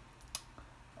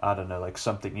like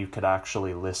something you could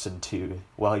actually listen to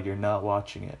while you're not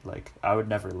watching it. Like, I would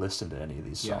never listen to any of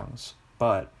these songs,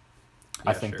 but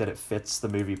I think that it fits the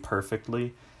movie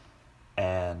perfectly,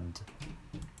 and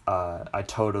I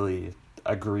totally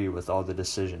agree with all the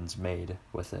decisions made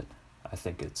with it. I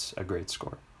think it's a great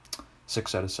score.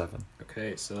 6 out of 7.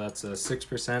 Okay, so that's a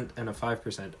 6% and a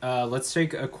 5%. Let's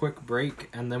take a quick break,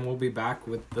 and then we'll be back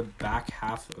with the back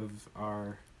half of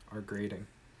our grading.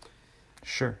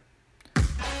 Sure.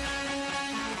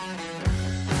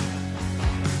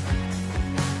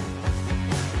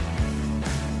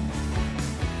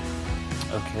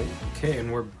 Okay,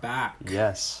 and we're back.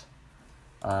 Yes.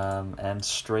 And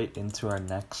straight into our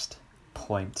next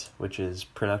point, which is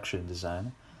production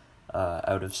design,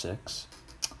 out of 6.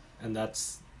 And that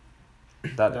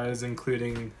is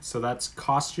including, so that's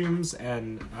costumes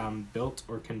and built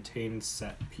or contained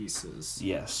set pieces.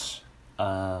 Yes.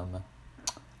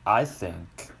 I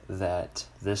think that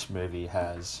this movie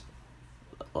has,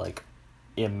 like,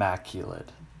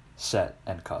 immaculate set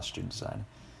and costume design.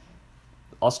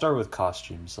 I'll start with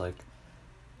costumes. Like,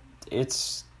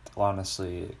 it's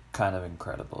honestly kind of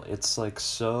incredible. It's, like,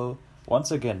 so...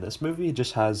 Once again, this movie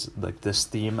just has, like, this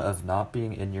theme of not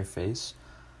being in your face,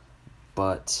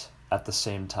 but at the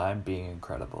same time being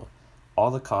incredible.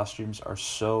 All the costumes are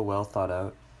so well thought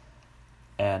out,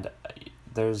 and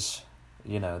there's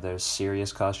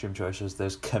serious costume choices,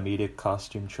 there's comedic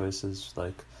costume choices,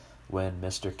 like when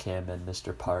Mr. Kim and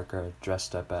Mr. Park are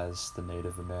dressed up as the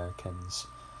Native Americans.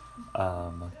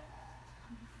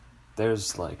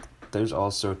 There's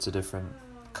all sorts of different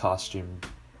costume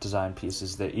design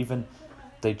pieces.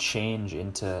 They change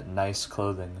into nice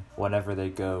clothing whenever they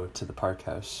go to the park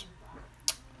house.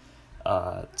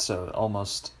 So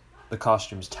almost the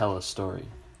costumes tell a story.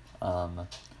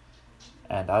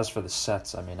 And as for the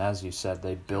sets, I mean, as you said,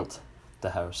 they built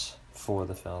the house for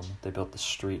the film. They built the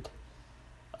street.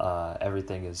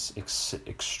 Everything is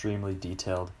extremely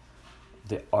detailed.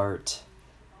 The art,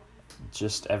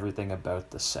 just everything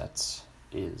about the sets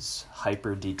is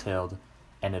hyper detailed,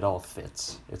 and it all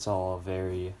fits. It's all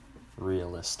very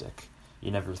realistic.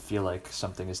 You never feel like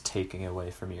something is taking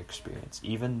away from your experience.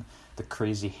 Even the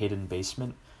crazy hidden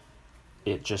basement,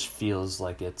 it just feels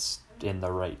like it's in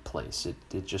the right place.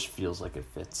 It just feels like it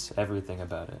fits. Everything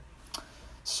about it.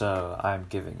 So I'm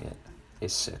giving it a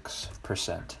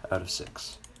 6% out of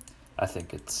 6. I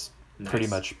think it's pretty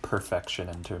much perfection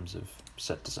in terms of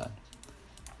set design.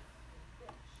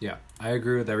 Yeah, I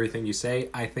agree with everything you say.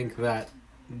 I think that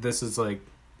this is like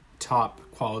top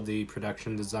quality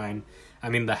production design. I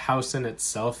mean, the house in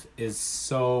itself is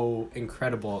so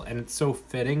incredible, and it's so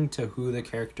fitting to who the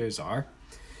characters are.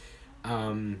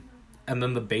 And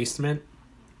then the basement,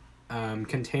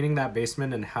 containing that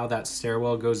basement and how that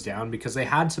stairwell goes down, because they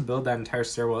had to build that entire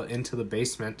stairwell into the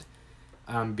basement,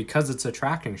 because it's a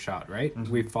tracking shot, right?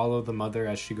 Mm-hmm. We follow the mother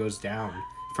as she goes down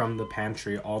from the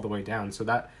pantry all the way down. So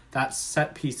that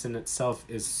set piece in itself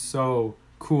is so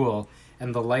cool,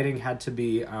 and the lighting had to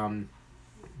be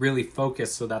really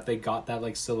focused so that they got that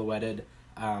like silhouetted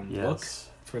look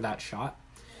for that shot.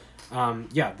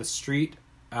 The street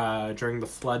during the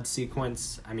flood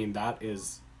sequence, I mean, that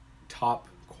is top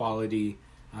quality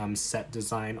set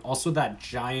design. Also that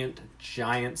giant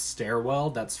stairwell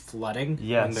that's flooding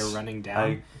when they're running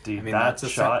down. I mean, that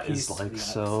shot is like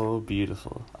so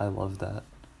beautiful. I love that.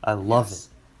 I love it.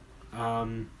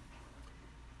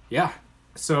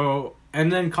 So, and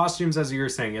then costumes, as you were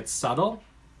saying, it's subtle,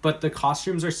 but the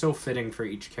costumes are so fitting for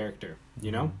each character,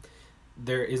 you know?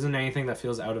 There isn't anything that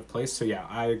feels out of place. So yeah,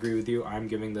 I agree with you. I'm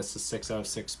giving this a 6 out of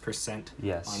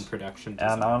 6% on production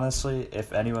design. And honestly,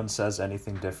 if anyone says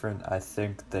anything different, I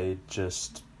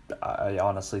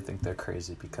honestly think they're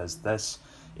crazy, because this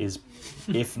is,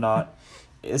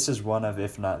 this is one of,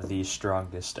 if not the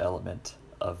strongest element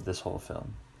of this whole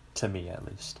film, to me at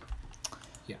least.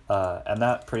 Yeah. And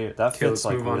that fits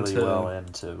like really well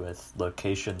into with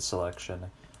location selection.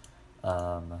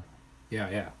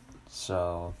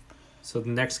 So the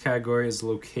next category is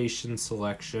location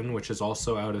selection, which is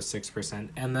also out of 6%.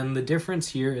 And then the difference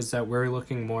here is that we're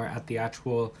looking more at the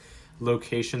actual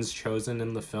locations chosen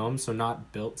in the film. So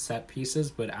not built set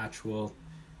pieces, but actual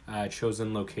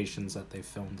chosen locations that they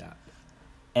filmed at.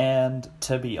 And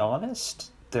to be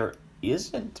honest, there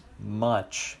isn't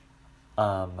much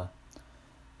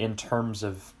in terms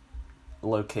of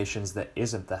locations that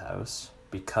isn't the house,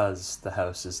 because the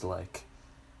house is like...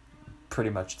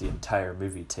 pretty much the entire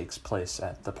movie takes place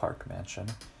at the Park Mansion.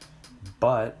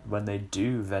 But when they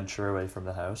do venture away from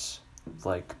the house,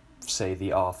 like, say,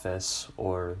 the office,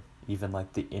 or even,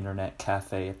 like, the internet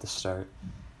cafe at the start,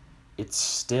 it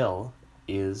still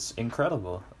is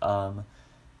incredible.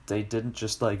 They didn't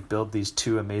just, like, build these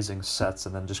 2 amazing sets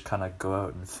and then just kind of go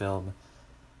out and film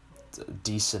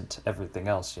decent everything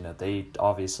else, you know. They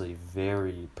obviously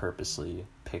very purposely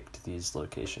picked these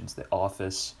locations. The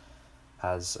office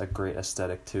has a great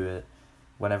aesthetic to it.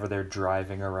 Whenever they're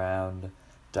driving around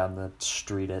down the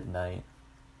street at night,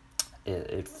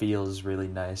 It feels really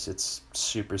nice. It's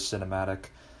super cinematic.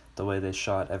 The way they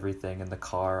shot everything in the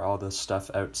car, all the stuff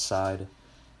outside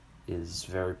is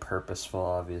very purposeful,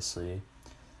 obviously.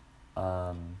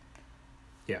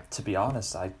 Yeah. To be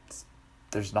honest,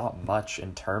 there's not much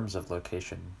in terms of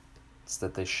locations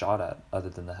that they shot at other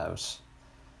than the house.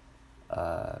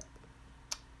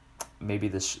 Maybe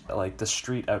the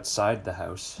street outside the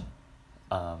house,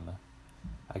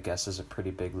 I guess is a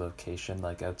pretty big location,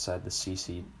 like outside the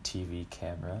CCTV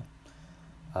camera.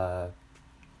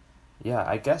 Yeah,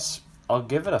 I guess I'll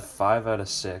give it a 5 out of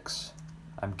 6.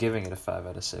 I'm giving it a 5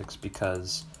 out of 6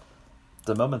 because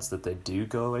the moments that they do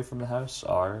go away from the house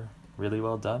are really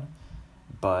well done,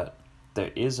 but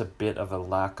there is a bit of a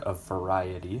lack of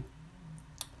variety.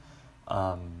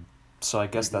 So I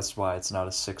guess that's why it's not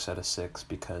a 6 out of 6,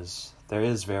 because there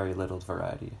is very little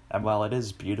variety. And while it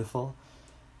is beautiful,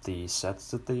 the sets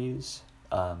that they use,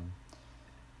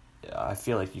 I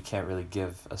feel like you can't really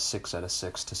give a 6 out of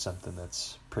 6 to something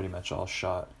that's pretty much all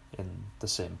shot in the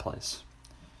same place.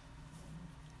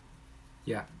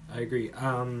 Yeah, I agree.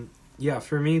 Yeah,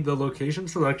 for me, the location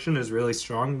selection is really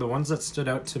strong. The ones that stood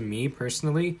out to me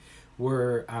personally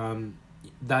were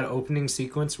that opening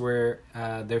sequence where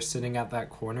they're sitting at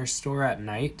that corner store at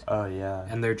night. Oh, yeah.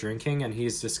 And they're drinking, and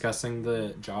he's discussing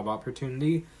the job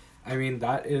opportunity. I mean,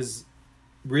 that is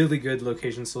really good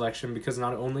location selection, because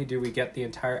not only do we get the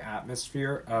entire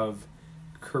atmosphere of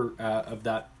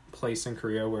that place in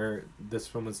Korea where this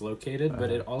film is located, but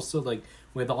it also, like,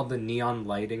 with all the neon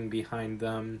lighting behind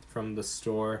them from the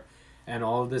store and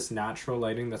all of this natural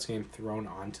lighting that's getting thrown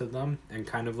onto them and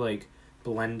kind of like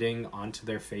blending onto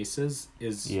their faces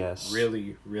is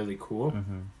really, really cool.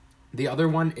 Mm-hmm. The other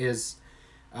one is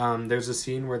there's a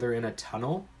scene where they're in a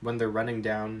tunnel when they're running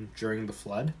down during the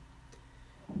flood,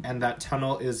 and that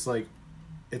tunnel is like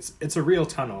it's a real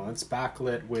tunnel. It's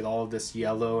backlit with all of this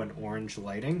yellow and orange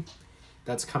lighting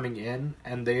that's coming in,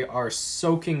 and they are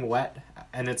soaking wet,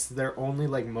 and it's their only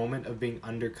like moment of being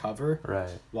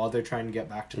undercover while they're trying to get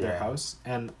back to their house,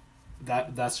 and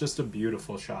that's just a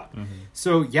beautiful shot. Mm-hmm.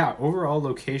 So yeah, overall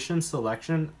location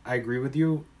selection, I agree with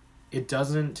you. It's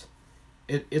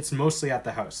mostly at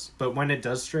the house, but when it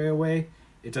does stray away,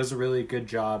 it does a really good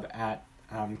job at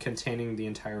containing the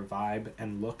entire vibe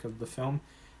and look of the film.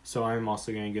 So I'm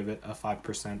also going to give it a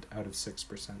 5% out of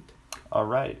 6%. All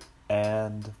right,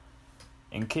 and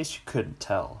in case you couldn't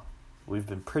tell, we've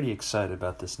been pretty excited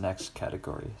about this next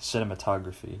category,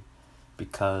 cinematography,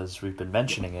 because we've been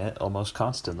mentioning it almost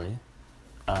constantly.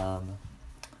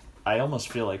 I almost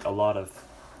feel like a lot of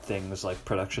things like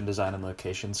production design and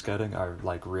location scouting are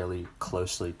like really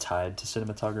closely tied to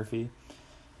cinematography.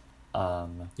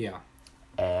 Yeah.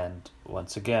 And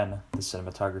once again, the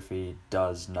cinematography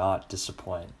does not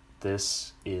disappoint.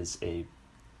 This is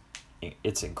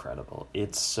it's incredible.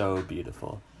 It's so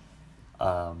beautiful.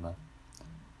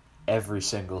 Every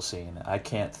single scene. I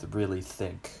can't really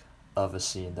think of a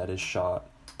scene that is shot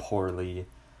poorly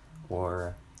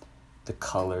or the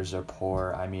colors are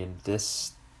poor. I mean,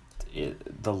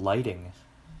 the lighting,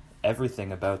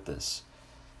 everything about this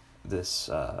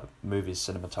movie's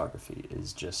cinematography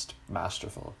is just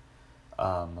masterful.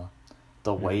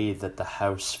 The way that the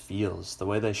house feels, the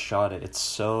way they shot it,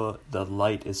 the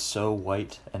light is so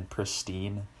white and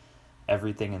pristine.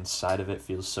 Everything inside of it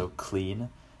feels so clean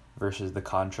versus the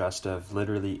contrast of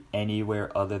literally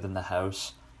anywhere other than the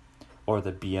house or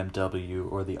the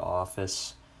BMW or the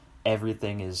office.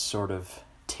 Everything is sort of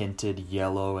tinted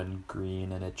yellow and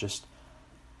green, and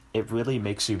it really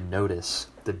makes you notice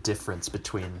the difference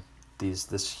between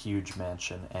this huge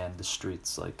mansion and the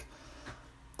streets. Like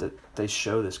that, they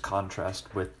show this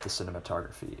contrast with the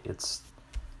cinematography. It's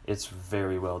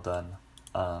very well done.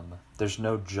 There's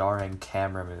no jarring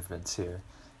camera movements here.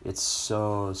 It's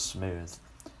so smooth.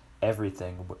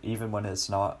 Everything, even when it's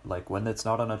not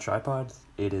on a tripod,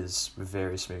 it is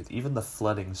very smooth. Even the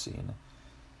flooding scene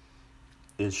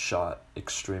is shot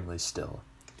extremely still,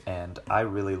 and I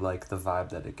really like the vibe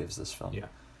that it gives this film.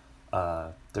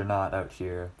 They're not out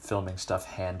here filming stuff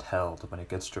handheld when it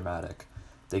gets dramatic.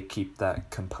 They keep that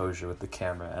composure with the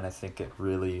camera, and I think it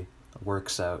really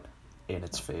works out in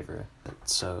its favor.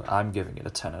 So I'm giving it a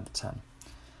 10 out of 10.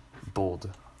 Bold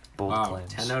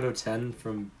claims. 10 out of 10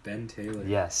 from Ben Taylor.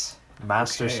 Yes.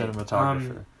 Master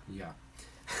cinematographer. Yeah.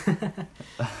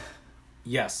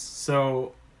 Yes.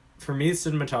 So for me,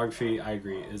 cinematography, I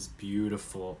agree, is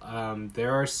beautiful.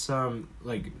 There are some,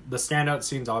 like, the standout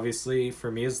scenes, obviously,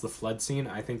 for me, is the flood scene.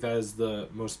 I think that is the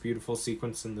most beautiful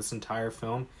sequence in this entire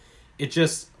film. It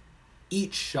just,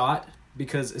 each shot,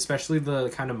 because especially the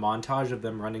kind of montage of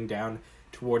them running down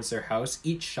towards their house,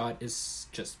 each shot is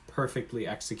just perfectly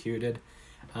executed.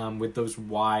 with those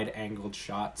wide angled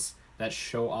shots that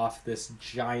show off this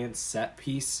giant set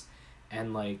piece,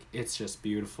 and like it's just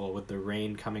beautiful with the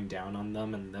rain coming down on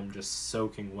them and them just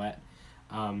soaking wet.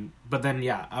 But then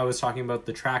I was talking about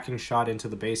the tracking shot into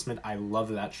the basement. I love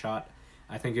that shot.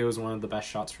 I think it was one of the best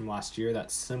shots from last year,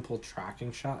 that simple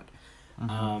tracking shot.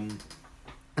 And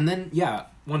then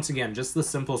once again, just the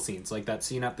simple scenes, like that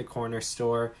scene at the corner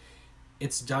store.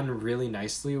 It's done really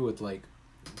nicely with like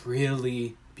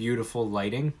really beautiful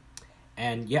lighting,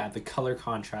 and the color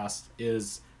contrast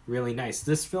is really nice.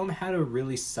 This film had a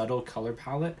really subtle color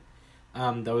palette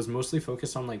that was mostly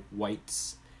focused on like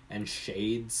whites and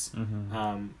shades,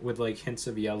 with like hints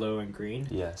of yellow and green.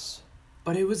 Yes.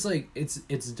 But it was like it's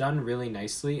done really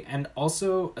nicely. And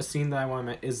also a scene that I want to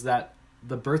mention is that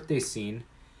the birthday scene,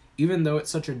 even though it's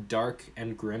such a dark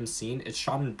and grim scene, it's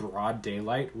shot in broad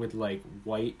daylight with like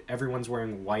white. Everyone's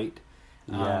wearing white.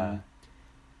 Yeah.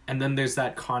 And then there's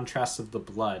that contrast of the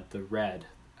blood, the red.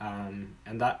 And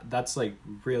that's like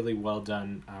really well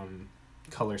done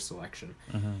color selection.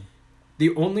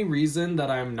 The only reason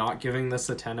that I'm not giving this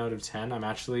a 10 out of 10, I'm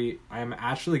actually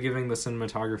giving the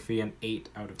cinematography an 8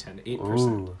 out of 10, 8%,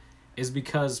 Ooh. Is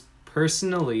because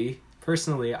personally,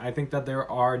 I think that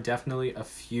there are definitely a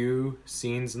few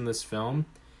scenes in this film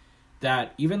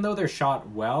that, even though they're shot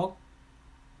well,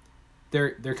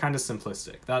 they're kind of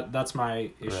simplistic. That's my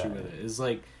issue with it. Is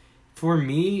like, for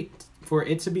me, for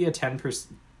it to be a 10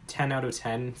 out of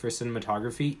 10 for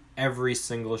cinematography, every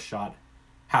single shot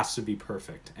has to be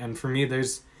perfect. And for me,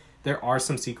 there are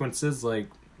some sequences, like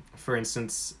for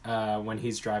instance when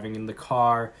he's driving in the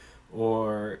car,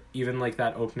 or even like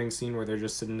that opening scene where they're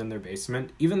just sitting in their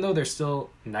basement. Even though they're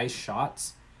still nice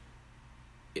shots,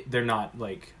 they're not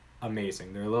like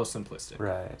amazing. They're a little simplistic.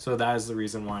 Right. So that is the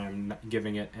reason why I'm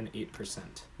giving it an 8%.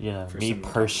 Yeah, me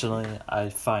personally, I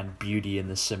find beauty in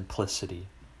the simplicity,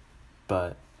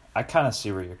 but I kind of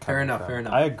see where you're coming from. Fair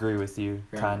enough. I agree with you,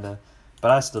 kind of. But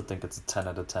I still think it's a 10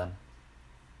 out of 10.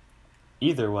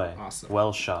 Either way, awesome.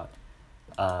 Well shot.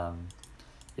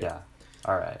 Yeah.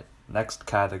 All right. Next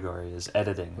category is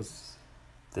editing.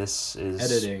 This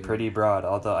is pretty broad.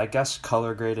 Although I guess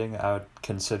color grading I would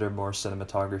consider more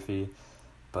cinematography,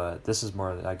 but this is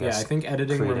more, I guess. Yeah, I think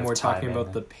editing we're more timing. talking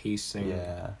about the pacing.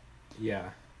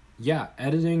 Yeah. Yeah,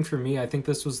 editing for me, I think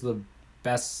this was the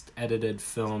best edited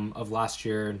film of last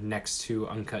year next to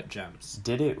Uncut Gems.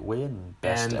 Did it win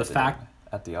best editing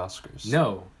at the Oscars?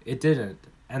 No, it didn't.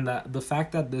 And the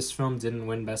fact that this film didn't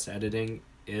win best editing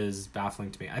is baffling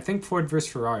to me. I think Ford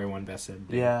vs. Ferrari won best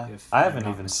editing. Yeah, I haven't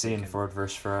even seen Ford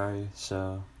vs. Ferrari,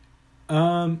 so...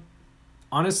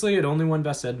 Honestly, it only won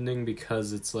best editing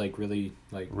because it's like really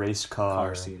like race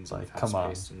car scenes, like come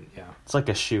on, and, it's like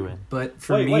a shoe-in. But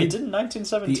for me, didn't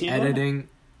 1917 the editing?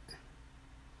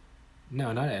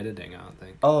 No, not editing. I don't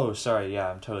think. Oh, sorry. Yeah,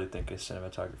 I'm totally thinking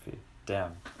cinematography.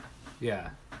 Damn. Yeah,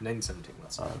 1917.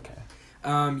 Oh,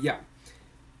 okay. Yeah,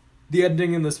 the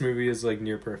editing in this movie is like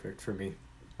near perfect for me.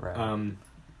 Right.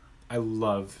 I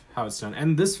love how it's done,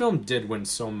 and this film did win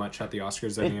so much at the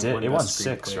Oscars. I think it won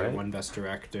 6, right? It won best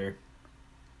director.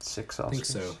 6 Oscars. I think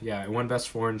so. Yeah, it won best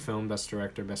foreign film, best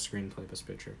director, best screenplay, best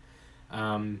picture.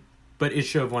 But it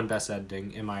should have won best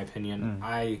editing, in my opinion.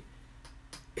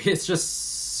 It's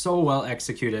just so well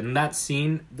executed, and that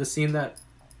scene, the scene that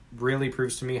really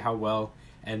proves to me how well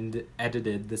and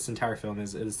edited this entire film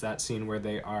is that scene where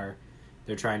they're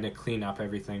trying to clean up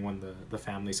everything when the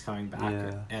family's coming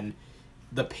back, and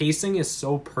the pacing is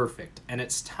so perfect, and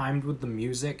it's timed with the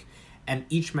music, and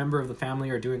each member of the family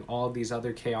are doing all of these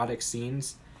other chaotic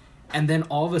scenes, and then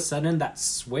all of a sudden that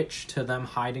switch to them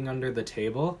hiding under the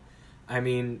table. I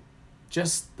mean,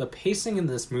 just the pacing in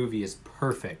this movie is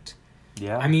perfect.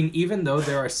 Yeah. I mean, even though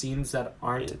there are scenes that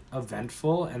aren't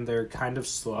eventful and they're kind of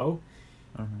slow,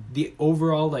 the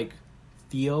overall like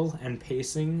feel and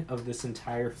pacing of this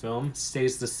entire film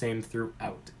stays the same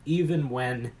throughout, even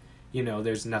when,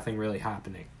 there's nothing really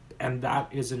happening. And that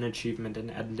is an achievement in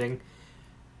editing.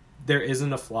 There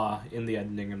isn't a flaw in the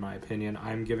editing, in my opinion.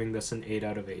 I'm giving this an 8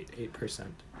 out of 8, 8%.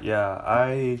 Yeah,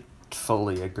 I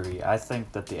fully agree. I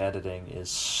think that the editing is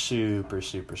super,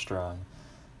 super strong.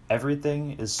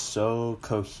 Everything is so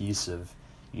cohesive.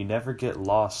 You never get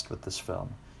lost with this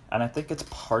film. And I think it's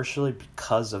partially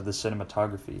because of the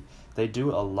cinematography. They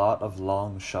do a lot of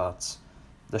long shots.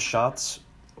 The shots,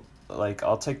 like,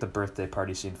 I'll take the birthday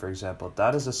party scene, for example.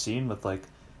 That is a scene with, like,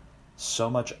 so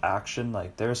much action.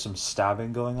 Like, there's some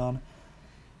stabbing going on.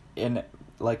 In,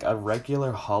 like, a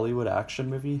regular Hollywood action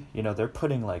movie, they're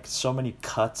putting, like, so many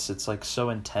cuts. It's, like, so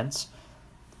intense.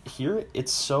 Here,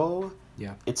 it's so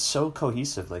Yeah. It's so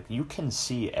cohesive. Like, you can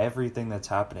see everything that's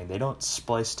happening. They don't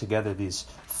splice together these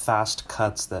fast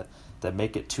cuts that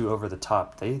make it too over the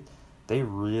top. They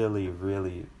really,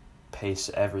 really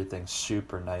pace everything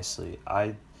super nicely.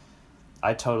 I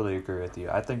totally agree with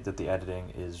you. I think that the editing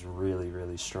is really,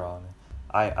 really strong.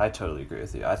 I totally agree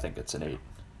with you. I think it's an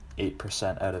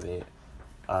 8% out of 8.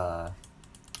 I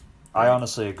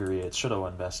honestly agree. It should have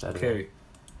won Best Editing. Okay.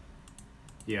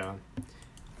 Yeah.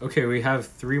 Okay, we have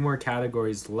 3 more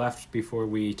categories left before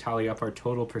we tally up our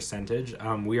total percentage.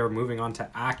 We are moving on to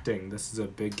acting. This is a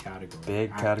big category. Big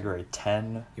acting. category.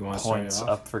 10 points off?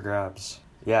 up for grabs.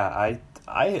 Yeah,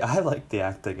 I like the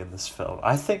acting in this film.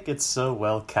 I think it's so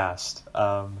well cast.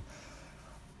 I'm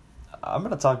going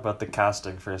to talk about the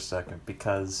casting for a second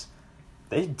because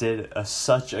they did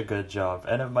such a good job,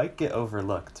 and it might get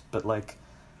overlooked, but like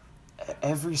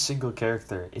every single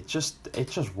character, it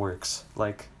just works.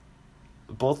 Like,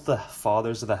 both the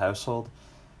fathers of the household,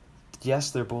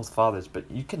 yes, they're both fathers, but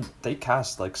they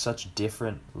cast like such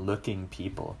different looking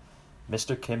people.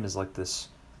 Mr. Kim is like this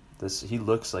he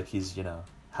looks like he's,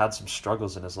 had some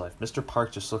struggles in his life. Mr.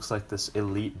 Park just looks like this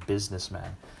elite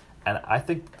businessman. And I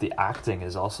think the acting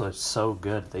is also so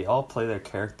good. They all play their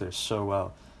characters so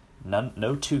well.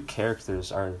 No two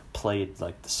characters are played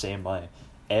like the same way.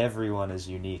 Everyone is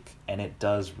unique, and it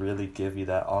does really give you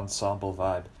that ensemble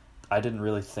vibe. I didn't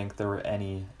really think there were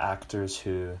any actors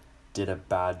who did a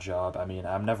bad job. I mean,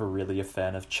 I'm never really a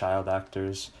fan of child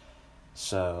actors,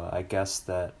 so I guess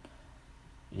that,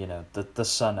 the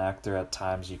son actor, at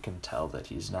times you can tell that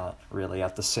he's not really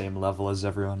at the same level as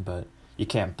everyone, but you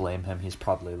can't blame him. He's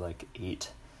probably like 8.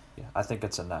 Yeah, I think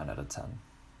it's a 9 out of 10.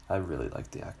 I really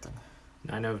like the acting.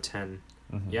 9 out of 10.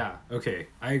 Mm-hmm. Yeah, okay,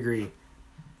 I agree.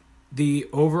 The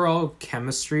overall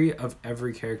chemistry of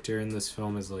every character in this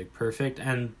film is like perfect,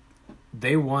 and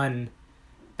they won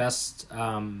Best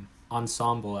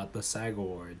Ensemble at the SAG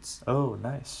Awards. Oh,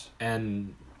 nice.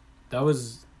 And that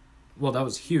was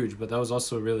huge, but that was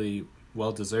also really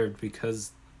well-deserved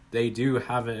because they do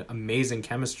have an amazing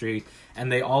chemistry, and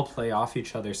they all play off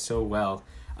each other so well.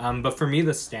 But for me,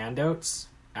 the standouts,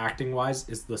 acting-wise,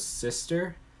 is the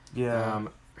sister. Yeah.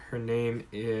 Her name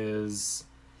is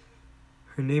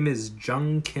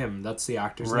Jung Kim. That's the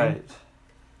actor's name. Right.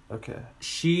 Okay.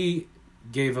 She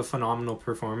gave a phenomenal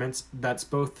performance that's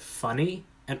both funny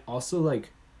and also like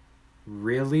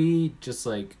really just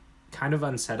like kind of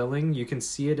unsettling. You can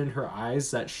see it in her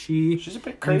eyes that she's a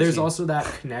bit crazy. And there's also that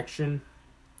connection.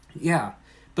 Yeah.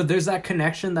 But there's that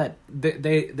connection that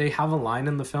they have a line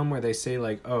in the film where they say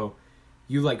like, "Oh,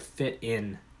 you like fit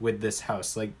in with this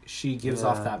house." Like, she gives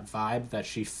off that vibe that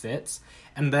she fits.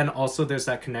 And then also there's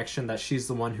that connection that she's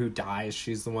the one who dies,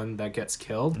 she's the one that gets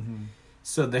killed. Mm-hmm.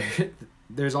 So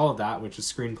there's all of that, which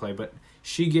is screenplay, but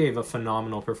she gave a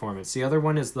phenomenal performance. The other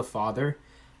one is the father.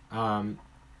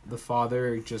 The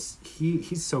father just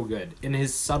he's so good in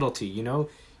his subtlety,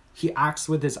 he acts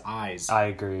with his eyes. I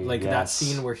agree. Like that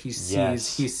scene where he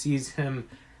sees him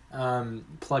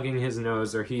plugging his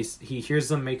nose, or he hears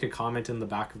them make a comment in the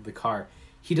back of the car.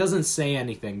 He doesn't say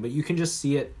anything, but you can just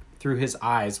see it through his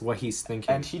eyes what he's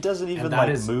thinking. And he doesn't even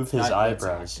move his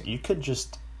eyebrows. You could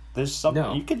just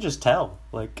you could just tell.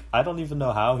 Like, I don't even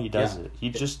know how he does it. He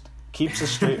just keeps a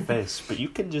straight face, but you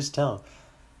can just tell.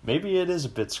 Maybe it is a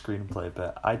bit screenplay,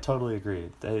 but I totally agree.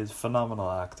 He's a phenomenal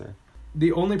actor.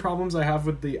 The only problems I have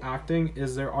with the acting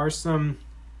is there are some,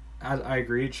 I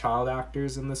agree, child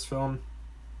actors in this film.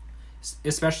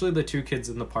 Especially the 2 kids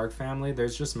in the Park family.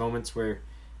 There's just moments where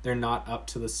they're not up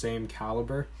to the same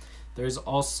caliber. There's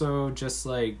also just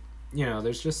like,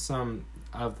 there's just some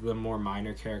of the more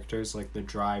minor characters like the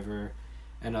driver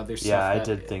and other stuff. Yeah, I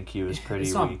did think he was pretty weak.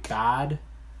 It's not bad.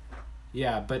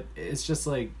 Yeah, but it's just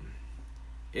like,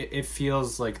 it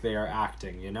feels like they are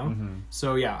acting, Mm-hmm.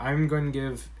 So yeah, I'm going to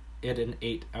give it an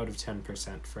 8 out of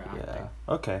 10% for acting. Yeah.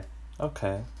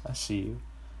 Okay. I see you.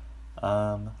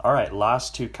 All right,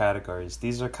 last 2 categories.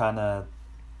 These are kind of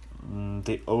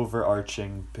the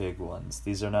overarching big ones.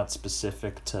 These are not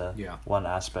specific to one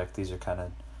aspect. These are kind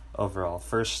of overall.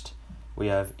 First, we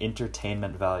have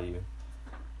entertainment value.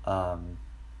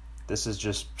 This is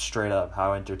just straight up,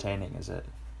 how entertaining is it?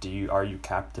 Are you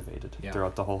captivated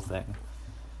throughout the whole thing?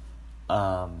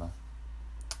 I'll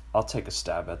take a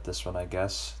stab at this one, I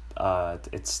guess.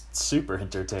 It's super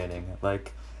entertaining.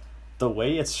 Like, the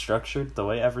way it's structured, the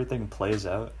way everything plays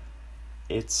out,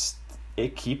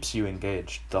 it keeps you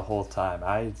engaged the whole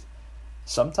time.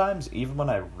 Sometimes, even when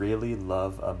I really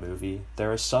love a movie,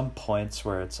 there are some points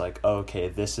where it's like, oh, okay,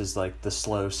 this is like the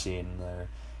slow scene, or,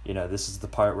 this is the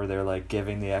part where they're like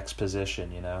giving the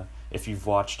exposition, If you've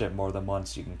watched it more than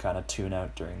once, you can kind of tune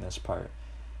out during this part.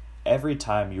 every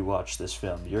time you watch this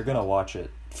film, you're gonna watch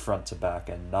it front to back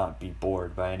and not be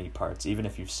bored by any parts, even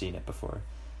if you've seen it before.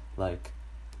 Like,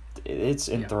 it's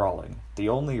enthralling. The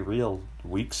only real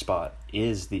weak spot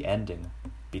is the ending,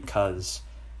 because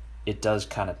it does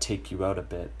kind of take you out a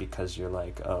bit, because you're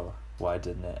like, oh, why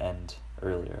didn't it end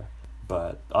earlier?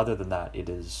 But other than that, it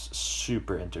is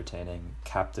super entertaining,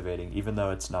 captivating. Even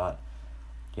though it's not,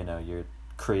 your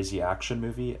crazy action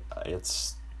movie,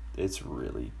 it's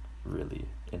really, really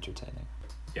entertaining.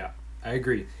 Yeah, I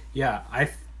agree. Yeah,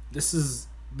 this is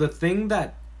the thing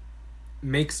that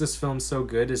makes this film so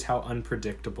good, is how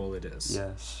unpredictable it is.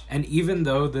 Yes. And even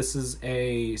though this is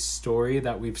a story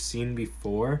that we've seen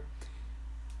before,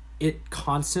 it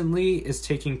constantly is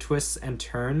taking twists and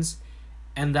turns,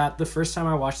 and that the first time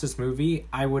I watched this movie,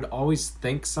 I would always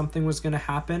think something was going to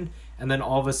happen, and then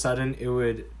all of a sudden it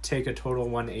would take a total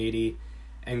 180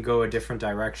 and go a different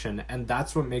direction. And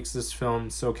that's what makes this film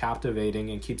so captivating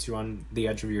and keeps you on the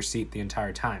edge of your seat the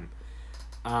entire time.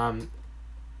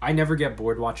 I never get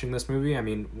bored watching this movie. I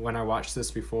mean, when I watched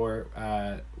this before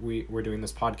we were doing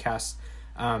this podcast,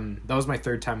 that was my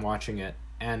third time watching it,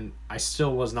 and I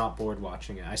still was not bored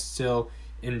watching it. I still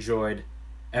enjoyed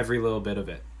every little bit of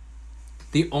it.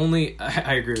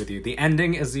 I agree with you. The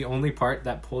ending is the only part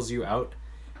that pulls you out.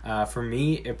 For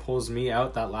me, it pulls me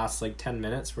out that last 10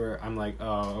 minutes where I'm like,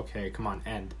 oh, okay, come on,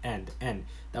 end.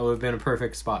 That would have been a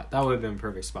perfect spot.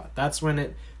 That's when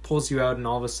it pulls you out, and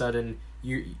all of a sudden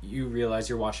you realize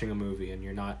you're watching a movie and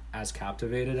you're not as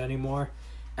captivated anymore.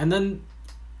 And then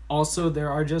also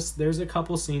there's a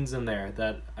couple scenes in there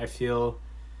that I feel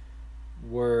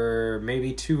were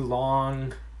maybe too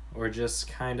long, or just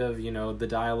kind of, the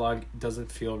dialogue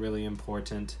doesn't feel really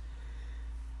important.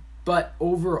 But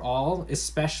overall,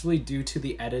 especially due to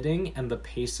the editing and the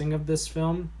pacing of this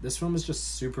film is just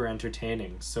super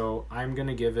entertaining. So I'm going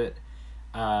to give it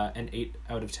an 8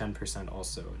 out of 10%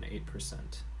 also, an 8%.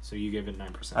 So you give it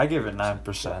 9%. I give it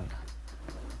 9%.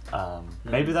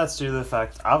 Maybe that's due to the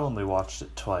fact I've only watched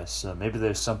it twice, so maybe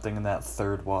there's something in that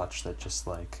third watch that just,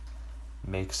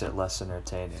 makes it less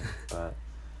entertaining. But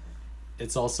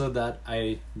it's also that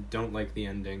I don't like the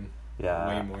ending. Yeah.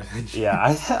 Way more than you. Yeah,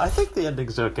 I think the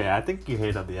ending's okay. I think you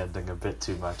hate on the ending a bit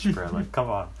too much, bro. Come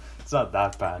on. It's not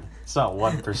that bad. It's not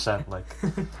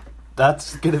 1%.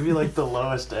 That's gonna be, the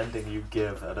lowest ending you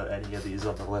give out of any of these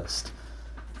on the list.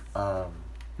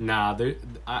 Nah,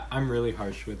 I'm really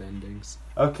harsh with endings.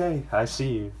 Okay, I see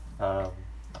you.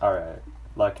 Alright.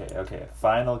 Okay.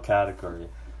 Final category.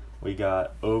 We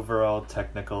got overall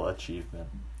technical achievement.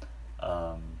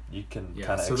 You can kind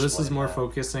of explain. So this is more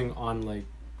focusing on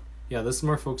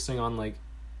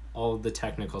all of the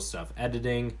technical stuff.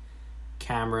 Editing,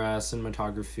 camera,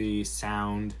 cinematography,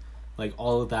 sound,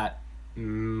 all of that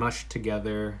mushed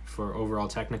together for overall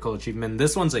technical achievement.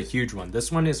 This one's a huge one.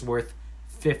 This one is worth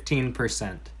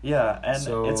 15%. Yeah, and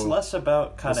so it's less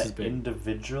about kind of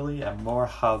individually and more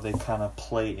how they kind of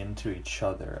play into each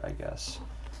other, I guess.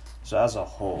 So as a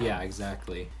whole. Yeah,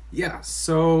 exactly. Yeah,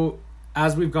 so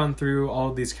as we've gone through all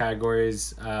of these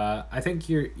categories, I think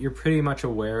you're pretty much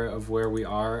aware of where we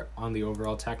are on the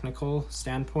overall technical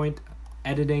standpoint.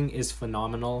 Editing is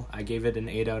phenomenal. I gave it an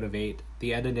 8 out of 8.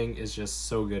 The editing is just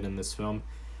so good in this film.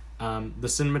 The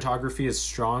cinematography is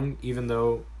strong, even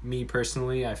though me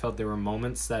personally, I felt there were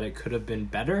moments that it could have been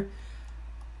better.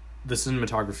 The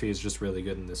cinematography is just really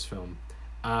good in this film.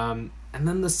 And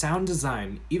then the sound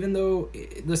design, even though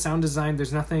the sound design,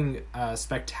 there's nothing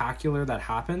spectacular that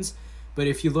happens, but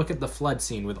if you look at the flood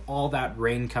scene with all that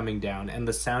rain coming down and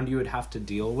the sound you would have to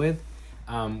deal with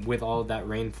all of that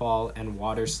rainfall and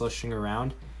water slushing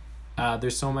around,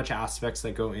 there's so much aspects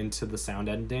that go into the sound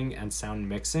editing and sound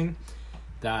mixing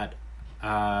that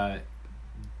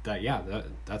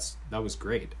was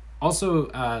great.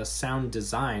 Also, sound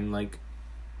design,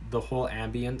 the whole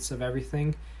ambience of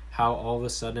everything, how all of a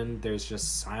sudden there's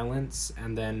just silence,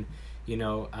 and then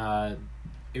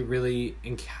it really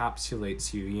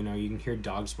encapsulates you. You can hear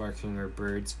dogs barking or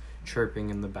birds chirping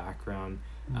in the background.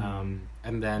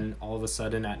 And then all of a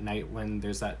sudden at night, when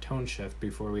there's that tone shift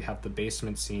before we have the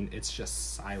basement scene, it's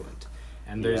just silent.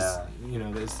 And there's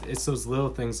it's those little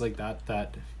things like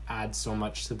that add so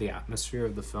much to the atmosphere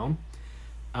of the film.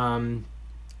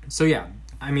 So yeah,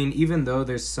 I mean, even though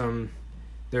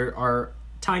there are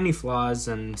tiny flaws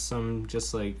and some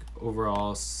just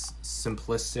overall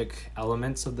simplistic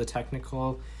elements of the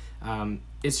technical,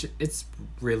 it's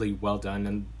really well done,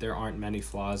 and there aren't many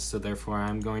flaws, so therefore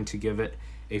I'm going to give it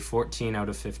a 14 out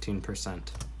of 15%.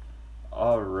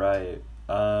 All right.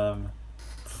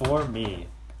 For me,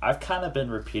 I've kind of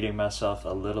been repeating myself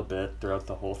a little bit throughout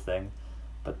the whole thing,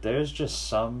 but there's just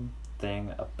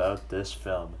something about this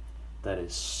film that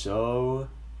is so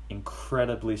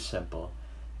incredibly simple.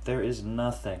 There is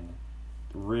nothing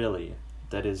really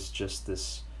that is just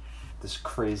this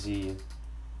crazy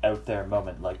out there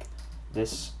moment. Like,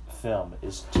 this film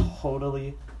is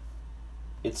totally,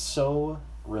 it's so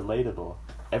relatable.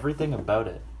 Everything about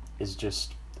it is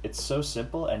just, it's so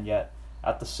simple, and yet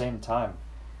at the same time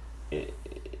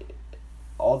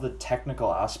all the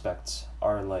technical aspects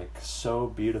are like so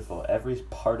beautiful. Every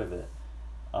part of it,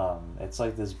 it's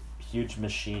like this huge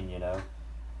machine, you know,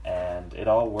 and it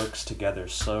all works together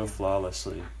so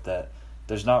flawlessly that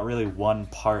there's not really one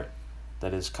part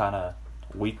that is kind of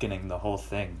weakening the whole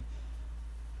thing.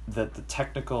 That the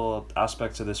technical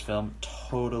aspects of this film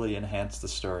totally enhance the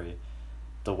story.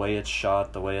 The way it's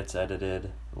shot, the way it's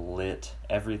edited, lit,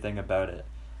 everything about it.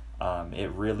 It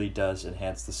really does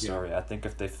enhance the story. Yeah. I think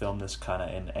if they filmed this kind of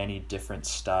in any different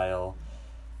style,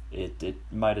 it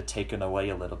might have taken away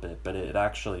a little bit, but it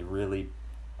actually really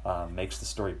makes the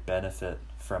story benefit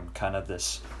from kind of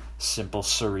this simple,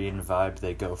 serene vibe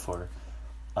they go for.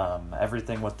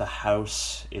 Everything with the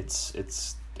house,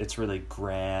 it's really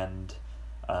grand,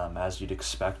 as you'd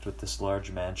expect with this large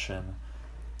mansion.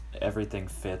 Everything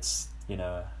fits, you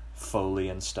know, Foley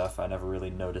and stuff. I never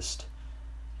really noticed.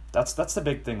 That's the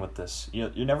big thing with this. You're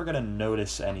never gonna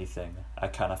notice anything. I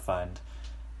kind of find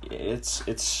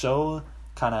it's so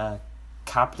kind of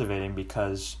captivating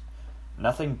because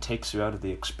nothing takes you out of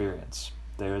the experience.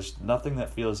 There's nothing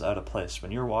that feels out of place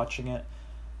when you're watching it.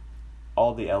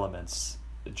 All the elements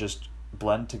just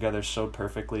blend together so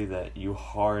perfectly that you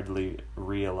hardly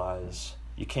realize,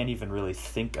 you can't even really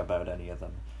think about any of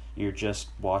them. You're just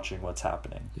watching what's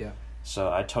happening. Yeah. So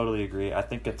I totally agree. I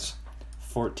think it's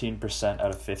 14% out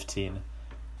of 15.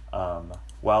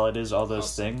 While it is all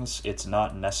those things, it's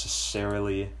not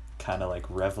necessarily kind of like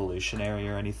revolutionary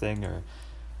or anything, or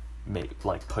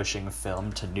like pushing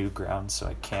film to new ground, so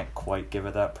I can't quite give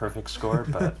it that perfect score,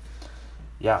 but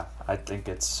yeah, I think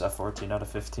it's a 14 out of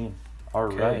 15. All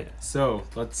right. So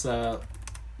let's how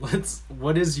are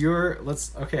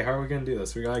we gonna do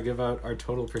this? We gotta give out our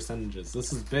total percentages.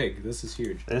 This is big. This is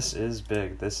huge. This is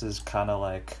big. This is kind of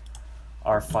like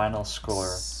our final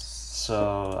score.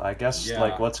 So I guess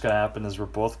like what's gonna happen is we're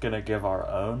both gonna give our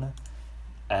own,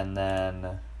 and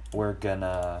then we're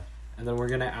gonna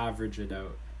average it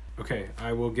out. Okay,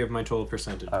 I will give my total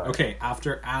percentage. Right. Okay,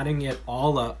 after adding it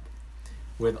all up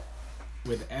with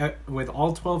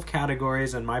all 12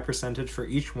 categories and my percentage for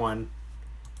each one,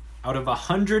 out of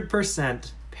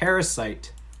 100%,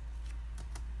 Parasite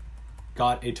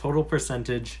got a total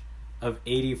percentage of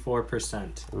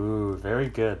 84%. Ooh, very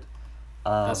good.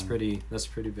 That's pretty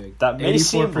big. That may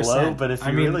seem low, but if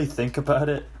you really think about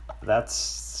it,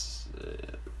 that's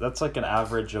like an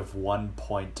average of 1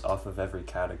 point off of every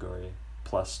category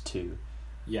plus 2.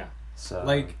 Yeah. So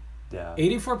like, yeah,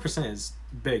 84% is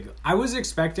big. I was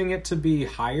expecting it to be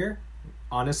higher,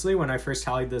 honestly, when I first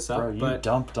tallied this up. Bro, you but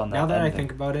dumped on that. Now that ending. I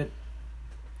think about it,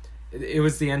 it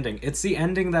was the ending. It's the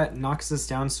ending that knocks us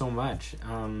down so much.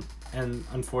 And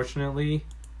unfortunately,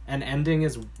 an ending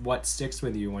is what sticks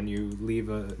with you when you leave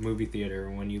a movie theater,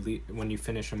 or when you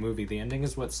finish a movie. The ending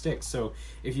is what sticks. So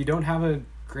if you don't have a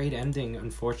great ending,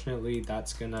 unfortunately,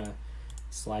 that's gonna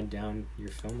slide down your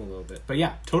film a little bit. But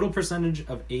yeah, total percentage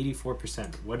of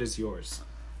 84%. What is yours?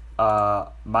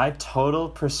 My total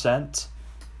percent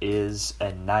is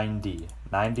a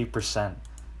 90%.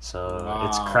 So wow.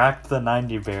 It's cracked the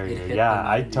 90 barrier. Yeah,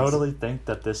 I 90s. totally think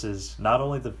that this is not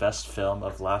only the best film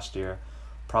of last year,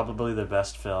 probably the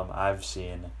best film I've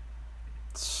seen.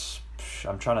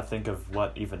 I'm trying to think of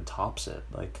what even tops it.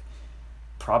 Like,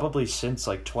 probably since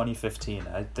like 2015.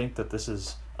 I think that this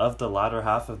is, of the latter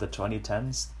half of the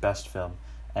 2010s, best film.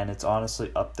 And it's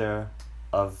honestly up there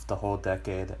of the whole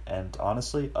decade, and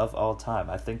honestly of all time.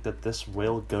 I think that this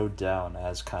will go down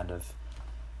as kind of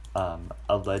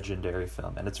a legendary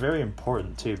film, and it's very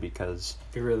important too, because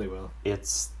It really will.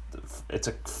 it's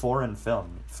a foreign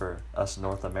film for us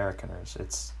North Americaners.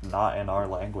 It's not in our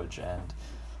language, and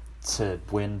to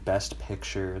win Best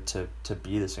Picture, to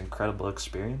be this incredible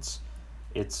experience,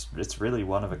 it's really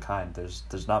one of a kind.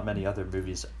 There's not many other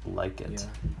movies like it. Yeah.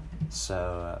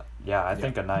 So I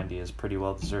think a 90 is pretty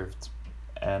well deserved,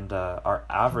 and our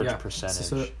average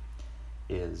percentage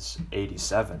is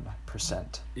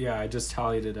 87%. Yeah, I just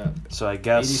tallied it up. So I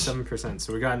guess 87%.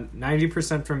 So we got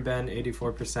 90% from Ben,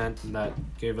 84%, and that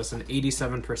gave us an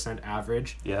 87%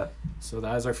 average. Yeah. So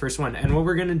that is our first one. And what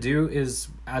we're going to do is,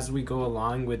 as we go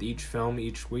along with each film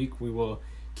each week, we will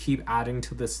keep adding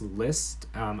to this list.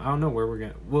 I don't know where we're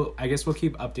going to... I guess we'll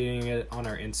keep updating it on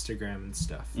our Instagram and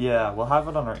stuff. Yeah, we'll have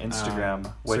it on our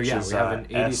Instagram, which is we have an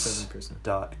 87%.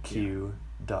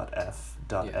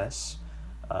 s.q.f.s.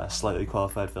 slightly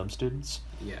qualified film students.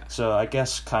 Yeah. So I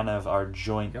guess kind of our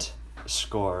joint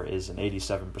score is an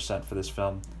 87% for this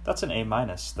film. That's an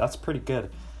A-. That's pretty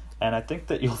good. And I think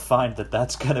that you'll find that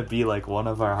that's going to be like one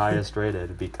of our highest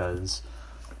rated, because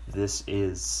this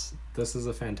is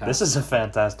a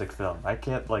fantastic film. I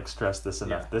can't like stress this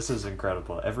enough. Yeah. This is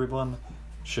incredible. Everyone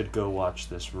should go watch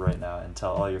this right now and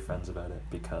tell all your friends about it,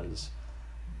 because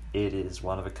it is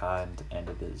one of a kind and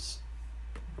it is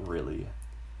really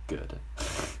good.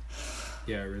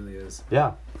 Yeah, it really is.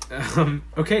 Yeah.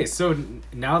 Okay, so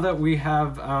now that we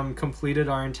have completed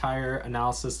our entire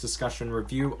analysis, discussion,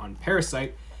 review on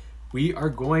Parasite, we are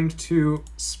going to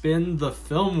spin the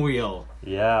film wheel.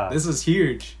 Yeah. This is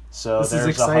huge. So this there's is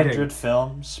exciting. 100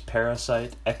 films,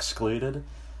 Parasite excluded,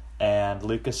 and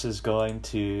Lucas is going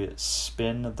to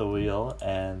spin the wheel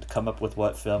and come up with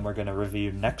what film we're going to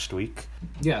review next week.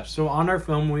 Yeah, so on our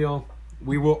film wheel,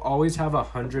 we will always have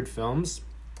 100 films,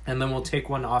 and then we'll take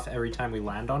one off every time we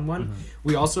land on one. Mm-hmm.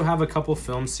 We also have a couple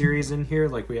film series in here,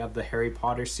 like we have the Harry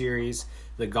Potter series,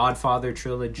 the Godfather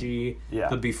trilogy,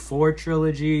 the Before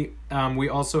trilogy. We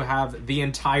also have the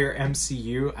entire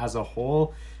MCU as a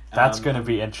whole. That's going to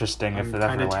be interesting if it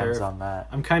ever lands on that.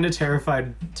 I'm kind of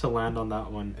terrified to land on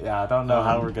that one. Yeah, I don't know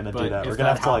how we're going to do that. We're going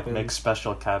to have to like make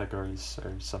special categories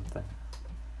or something.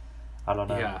 I don't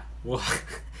know. Yeah, well,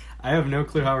 I have no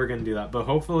clue how we're going to do that, but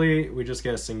hopefully we just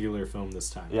get a singular film this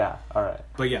time. Yeah, all right.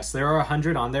 But yes, there are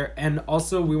 100 on there. And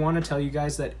also, we want to tell you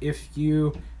guys that if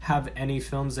you have any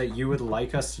films that you would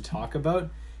like us to talk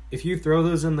about, if you throw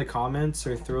those in the comments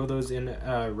or throw those in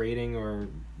a rating or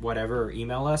whatever, or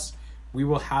email us, we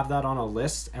will have that on a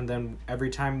list. And then every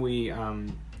time we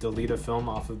delete a film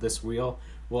off of this wheel,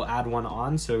 we'll add one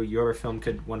on. So your film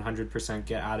could 100%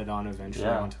 get added on eventually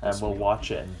onto this and we'll wheel.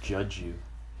 watch it and judge you.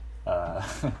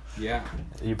 Yeah.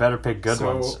 You better pick good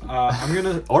ones. I'm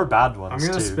gonna or bad ones. I'm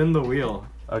gonna too. spin the wheel.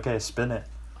 Okay, spin it.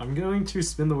 I'm going to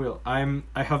spin the wheel. I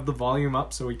have the volume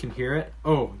up so we can hear it.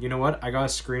 Oh, you know what? I gotta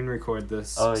screen record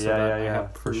this. Oh so yeah, that I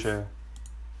have for proof. sure.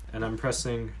 And I'm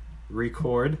pressing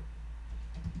record.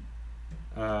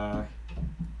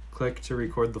 Click to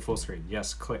record the full screen.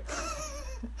 Yes, click.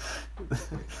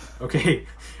 Okay.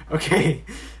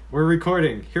 We're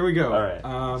recording. Here we go. All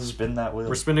right. Spin that wheel.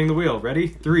 We're spinning the wheel. Ready?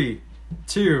 3,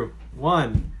 2,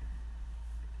 1.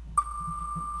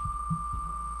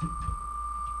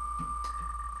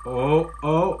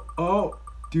 Oh.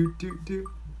 Do.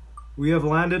 We have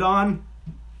landed on...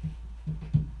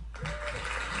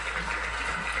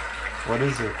 What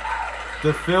is it?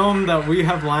 The film that we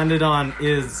have landed on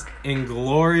is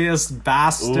Inglourious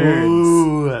Basterds.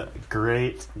 Ooh,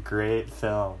 great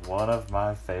film. One of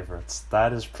my favorites.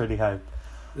 That is pretty hype.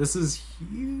 This is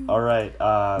huge. All right.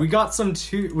 We got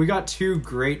two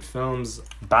great films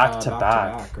back to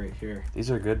back right here.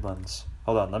 These are good ones.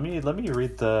 Hold on. Let me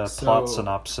read the plot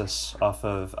synopsis off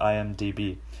of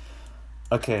IMDb.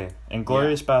 Okay,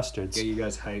 Inglourious Basterds. Get you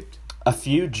guys hyped. A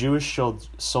few Jewish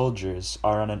soldiers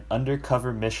are on an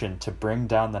undercover mission to bring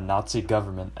down the Nazi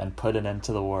government and put an end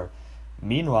to the war.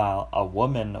 Meanwhile, a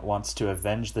woman wants to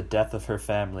avenge the death of her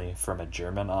family from a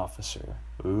German officer.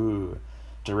 Ooh.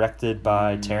 Directed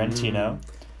by Tarantino,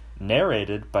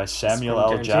 narrated by Samuel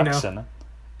L. Jackson,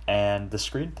 and the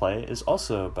screenplay is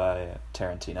also by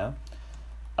Tarantino.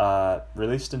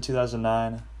 Released in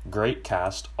 2009, great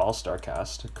cast, all-star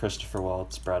cast, Christopher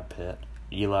Waltz, Brad Pitt,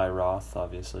 Eli Roth,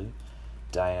 obviously,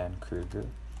 Diane Kruger.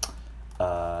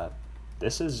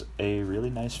 This is a really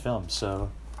nice film,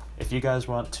 so if you guys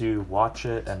want to watch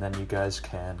it and then you guys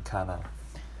can kind of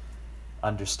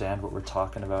understand what we're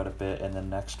talking about a bit in the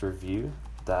next review,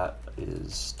 that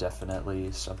is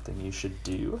definitely something you should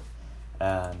do.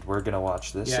 And we're going to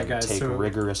watch this and take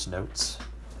rigorous notes.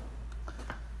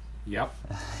 Yep.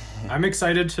 I'm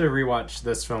excited to rewatch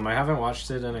this film. I haven't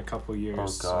watched it in a couple years.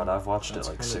 Oh god, I've watched it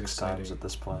like 6 times at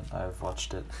this point. I've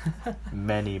watched it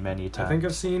many times. I think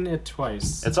I've seen it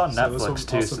twice. It's on Netflix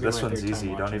too, so this one's easy.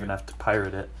 You don't even have to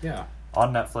pirate it. Yeah.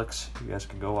 On Netflix, you guys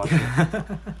can go watch it.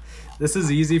 This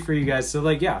is easy for you guys. So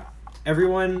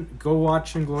everyone go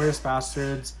watch Inglourious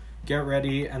Basterds. Get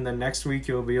ready, and then next week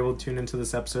you'll be able to tune into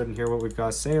this episode and hear what we've got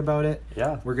to say about it.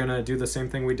 Yeah. We're going to do the same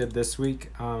thing we did this week,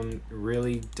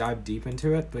 really dive deep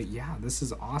into it. But this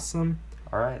is awesome.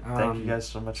 All right. Thank you guys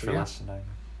so much for listening.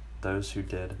 Those who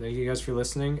did. Thank you guys for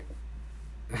listening.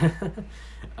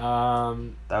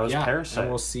 That was Parasite. And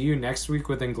we'll see you next week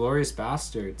with Inglourious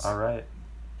Basterds. All right.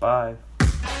 Bye.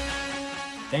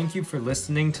 Thank you for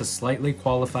listening to Slightly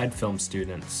Qualified Film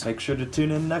Students. Make sure to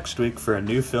tune in next week for a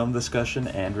new film discussion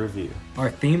and review.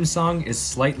 Our theme song is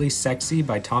Slightly Sexy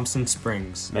by Thompson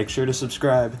Springs. Make sure to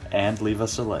subscribe and leave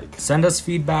us a like. Send us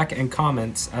feedback and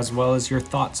comments as well as your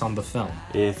thoughts on the film.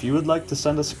 If you would like to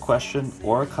send us a question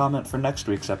or a comment for next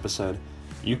week's episode,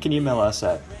 you can email us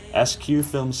at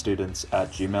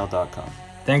sqfilmstudents@gmail.com.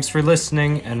 Thanks for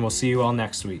listening, and we'll see you all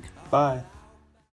next week. Bye.